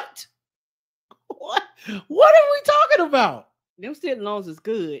 What? What are we talking about? Them student loans is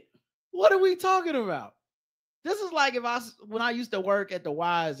good. What are we talking about? This is like when I used to work at the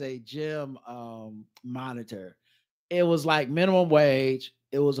Y as a gym monitor. It was like minimum wage.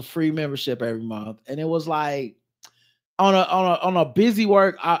 It was a free membership every month. And it was like on a busy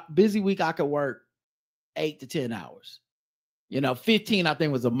week, I could work 8 to 10 hours. 15 I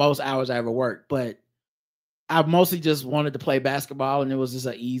think was the most hours I ever worked, but I mostly just wanted to play basketball, and it was just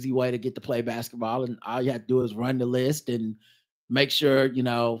an easy way to get to play basketball. And all you had to do is run the list and make sure,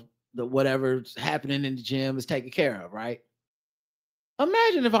 that whatever's happening in the gym is taken care of, right?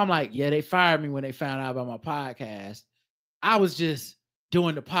 Imagine if I'm like, yeah, they fired me when they found out about my podcast. I was just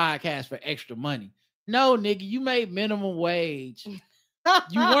doing the podcast for extra money. No, nigga, you made minimum wage.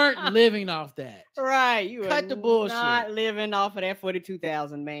 You weren't living off that. Right. You cut the bullshit. Not living off of that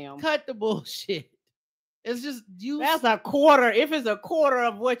 42,000, ma'am. Cut the bullshit. It's just you. That's a quarter. If it's a quarter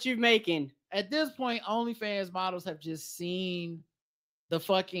of what you're making. At this point, OnlyFans models have just seen the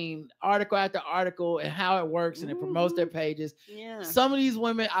fucking article after article and how it works, and it promotes their pages. Yeah. Some of these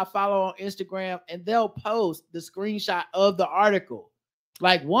women I follow on Instagram, and they'll post the screenshot of the article.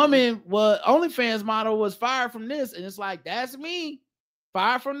 Like, OnlyFans model was fired from this, and it's like, that's me.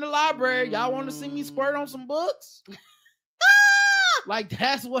 Fired from the library. Y'all want to see me squirt on some books? Like,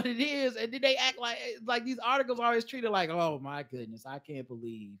 that's what it is. And then they act like these articles are always treated like, oh my goodness, I can't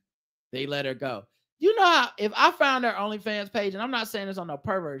believe they let her go. You know how, if I found their OnlyFans page, and I'm not saying this on no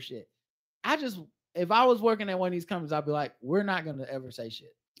pervert shit, if I was working at one of these companies, I'd be like, we're not going to ever say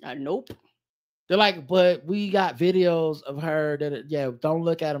shit. Nope. They're like, but we got videos of her that, don't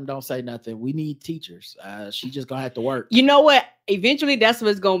look at them, don't say nothing. We need teachers. She just going to have to work. You know what? Eventually, that's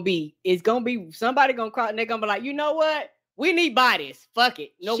what it's going to be. It's going to be somebody going to cry, and they're going to be like, you know what? We need bodies. Fuck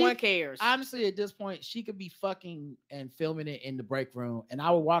it. No one cares. Honestly, at this point, she could be fucking and filming it in the break room. And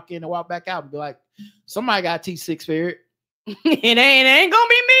I would walk in and walk back out and be like, somebody got to teach Sixth Period. it ain't going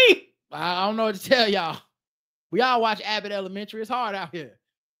to be me. I don't know what to tell y'all. We all watch Abbott Elementary. It's hard out here.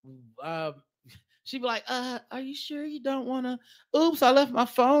 She'd be like, are you sure you don't want to? Oops, I left my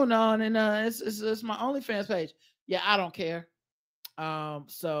phone on, and it's my OnlyFans page. Yeah, I don't care.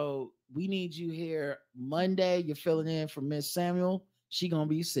 So we need you here Monday. You're filling in for Miss Samuel. She gonna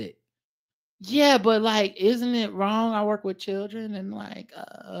be sick. Yeah, but like, isn't it wrong? I work with children, and like,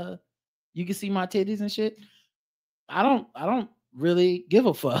 you can see my titties and shit. I don't really give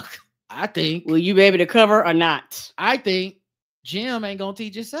a fuck. I think. Will you be able to cover or not? I think Jim ain't gonna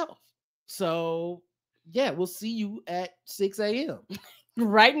teach himself. So yeah, we'll see you at 6 a.m.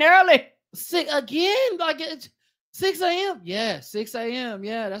 Right and early. 6 again, like it's 6 a.m. Yeah, 6 a.m.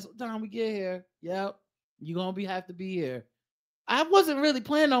 Yeah, that's what time we get here. Yep. You're gonna have to be here. I wasn't really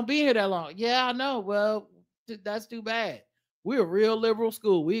planning on being here that long. Yeah, I know. Well, that's too bad. We're a real liberal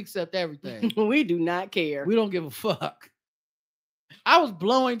school. We accept everything. We do not care. We don't give a fuck. I was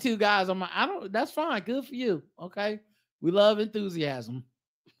blowing two guys on that's fine. Good for you. Okay. We love enthusiasm.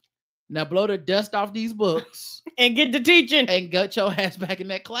 Now blow the dust off these books. And get to teaching. And get your ass back in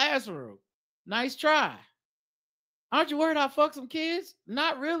that classroom. Nice try. Aren't you worried I'll fuck some kids?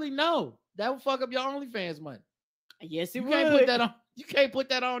 Not really, no. That would fuck up your OnlyFans money. Yes, it would. Can't put that on. You can't put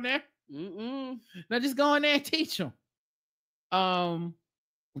that on there. Mm-mm. Now just go in there and teach them.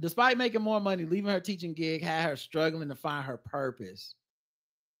 Despite making more money, leaving her teaching gig had her struggling to find her purpose.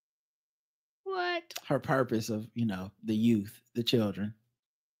 What? Her purpose of, the youth, the children.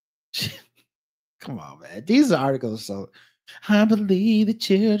 Come on, man. These articles are so... I believe the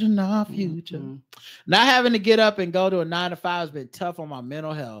children are future. Mm-hmm. Not having to get up and go to a 9-to-5 has been tough on my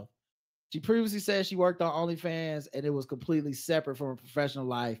mental health. She previously said she worked on OnlyFans and it was completely separate from her professional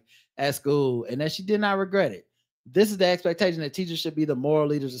life at school, and that she did not regret it. This is the expectation that teachers should be the moral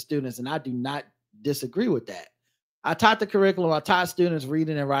leaders of students, and I do not disagree with that. I taught the curriculum. I taught students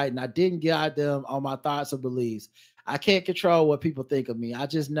reading and writing. I didn't guide them on my thoughts or beliefs. I can't control what people think of me. I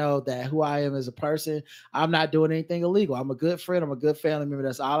just know that who I am as a person, I'm not doing anything illegal. I'm a good friend. I'm a good family member.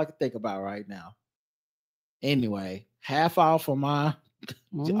 That's all I can think about right now. Anyway, half off on my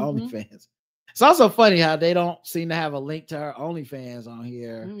OnlyFans. It's also funny how they don't seem to have a link to her OnlyFans on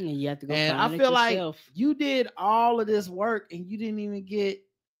here. You have to go and find I feel like yourself. You did all of this work and you didn't even get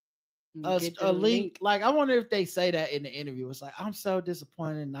a link. Like, I wonder if they say that in the interview. It's like, I'm so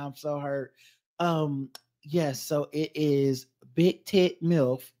disappointed and I'm so hurt. Yes, so it is Big Tit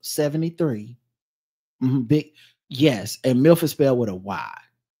MILF 73. Big, yes, and MILF is spelled with a Y.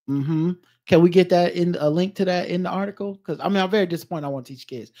 Can we get that in a link to that in the article? Because I'm very disappointed. I want to teach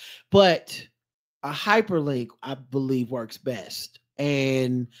kids, but a hyperlink I believe works best.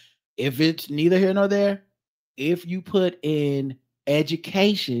 And if it's neither here nor there, if you put in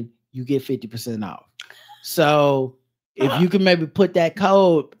education, you get 50% off. So if you can maybe put that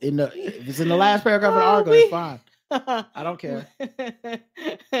code if it's in the last paragraph of the article, it's fine. I don't care.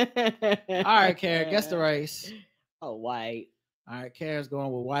 All right, Karen, guess the race. Oh, white. All right, Karen's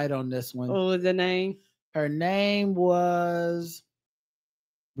going with white on this one. What was the name? Her name was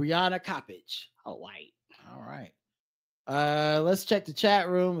Brianna Coppage. Oh, white. All right. Let's check the chat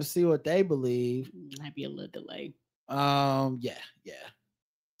room and see what they believe. Might be a little delay. Yeah.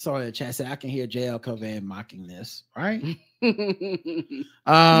 Sorry, the chat said I can hear JL Covan mocking this, right? You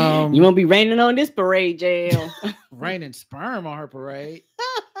won't be raining on this parade, JL. Raining sperm on her parade.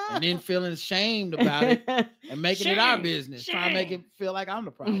 And then feeling ashamed about it and making it our business. Trying to make it feel like I'm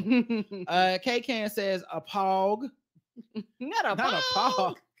the problem. K-Can says a pog. Not a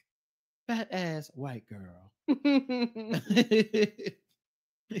pog. Fat ass white girl. The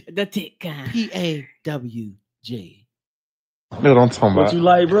tick kind. PAWG. You know what I'm talking about. What you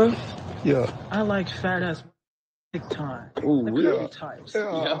like, bro? Yeah. I like fat ass big time. Ooh, the curvy types.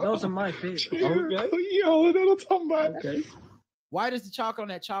 Yeah. Those are my favorite. Okay. Yo, that's what I'm talking about. Okay. White is the chalk on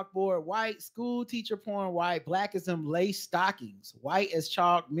that chalkboard. White, school teacher porn white. Black is them lace stockings. White as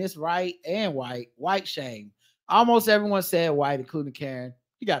chalk, Miss Right and white. White shame. Almost everyone said white, including Karen.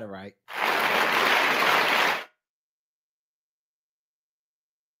 You got it right.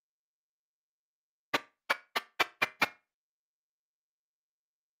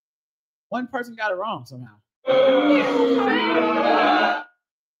 One person got it wrong somehow.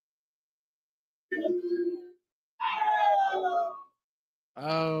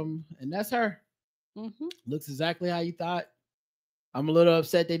 And that's her. Looks exactly how you thought. I'm a little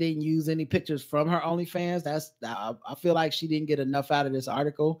upset they didn't use any pictures from her OnlyFans. I feel like she didn't get enough out of this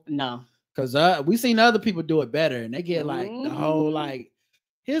article. No, because we seen other people do it better, and they get like the whole like,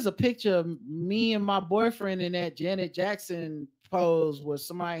 here's a picture of me and my boyfriend in that Janet Jackson pose with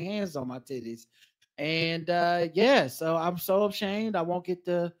somebody's hands on my titties. And yeah, so I'm so ashamed. I won't get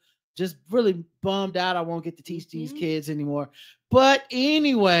to, just really bummed out. I won't get to teach these kids anymore. But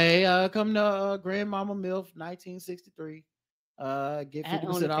anyway, come to Grandmama MILF 1963. Get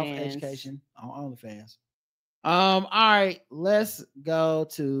 50% off education on OnlyFans. All right, let's go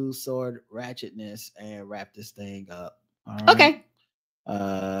to Sword Ratchetness and wrap this thing up. All right. Okay.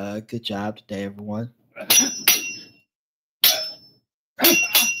 Good job today, everyone.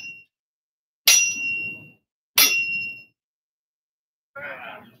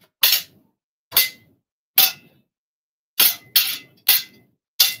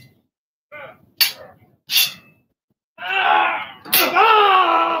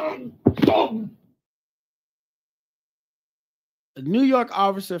 A New York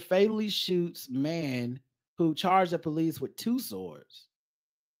officer fatally shoots man who charged the police with 2 swords.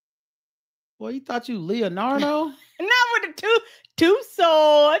 Boy, you thought you Leonardo? Not with the two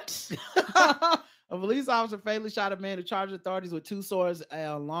swords. A police officer fatally shot a man who charged authorities with 2 swords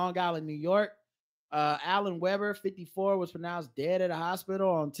on Long Island, New York. Alan Weber, 54, was pronounced dead at a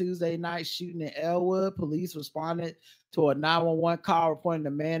hospital on Tuesday night shooting in Elwood. Police responded to a 911 call reporting the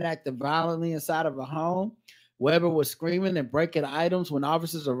man acted violently inside of a home. Weber was screaming and breaking items when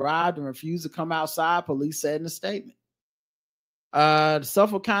officers arrived and refused to come outside, police said in a statement. The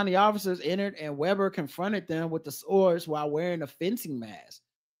Suffolk County officers entered and Weber confronted them with the swords while wearing a fencing mask.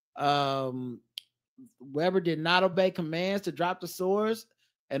 Weber did not obey commands to drop the swords,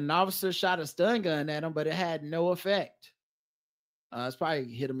 and an officer shot a stun gun at him, but it had no effect. It's probably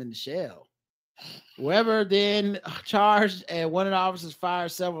hit him in the shell. Weber then charged, and one of the officers fired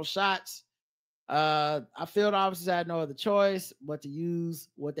several shots. I feel the officers had no other choice but to use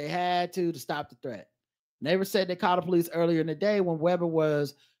what they had to stop the threat. Neighbors said they called the police earlier in the day when Weber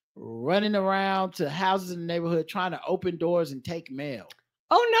was running around to houses in the neighborhood trying to open doors and take mail.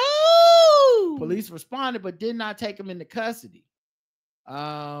 Oh, no! Police responded but did not take him into custody.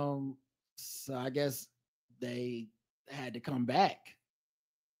 So I guess they had to come back.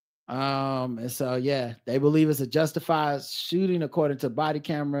 And so, yeah, they believe it's a justified shooting according to body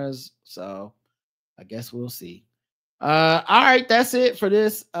cameras. So I guess we'll see. All right, that's it for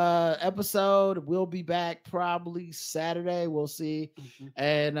this episode. We'll be back probably Saturday. We'll see.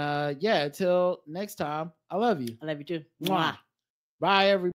 And yeah, until next time, I love you. I love you too. Mwah. Bye, everybody.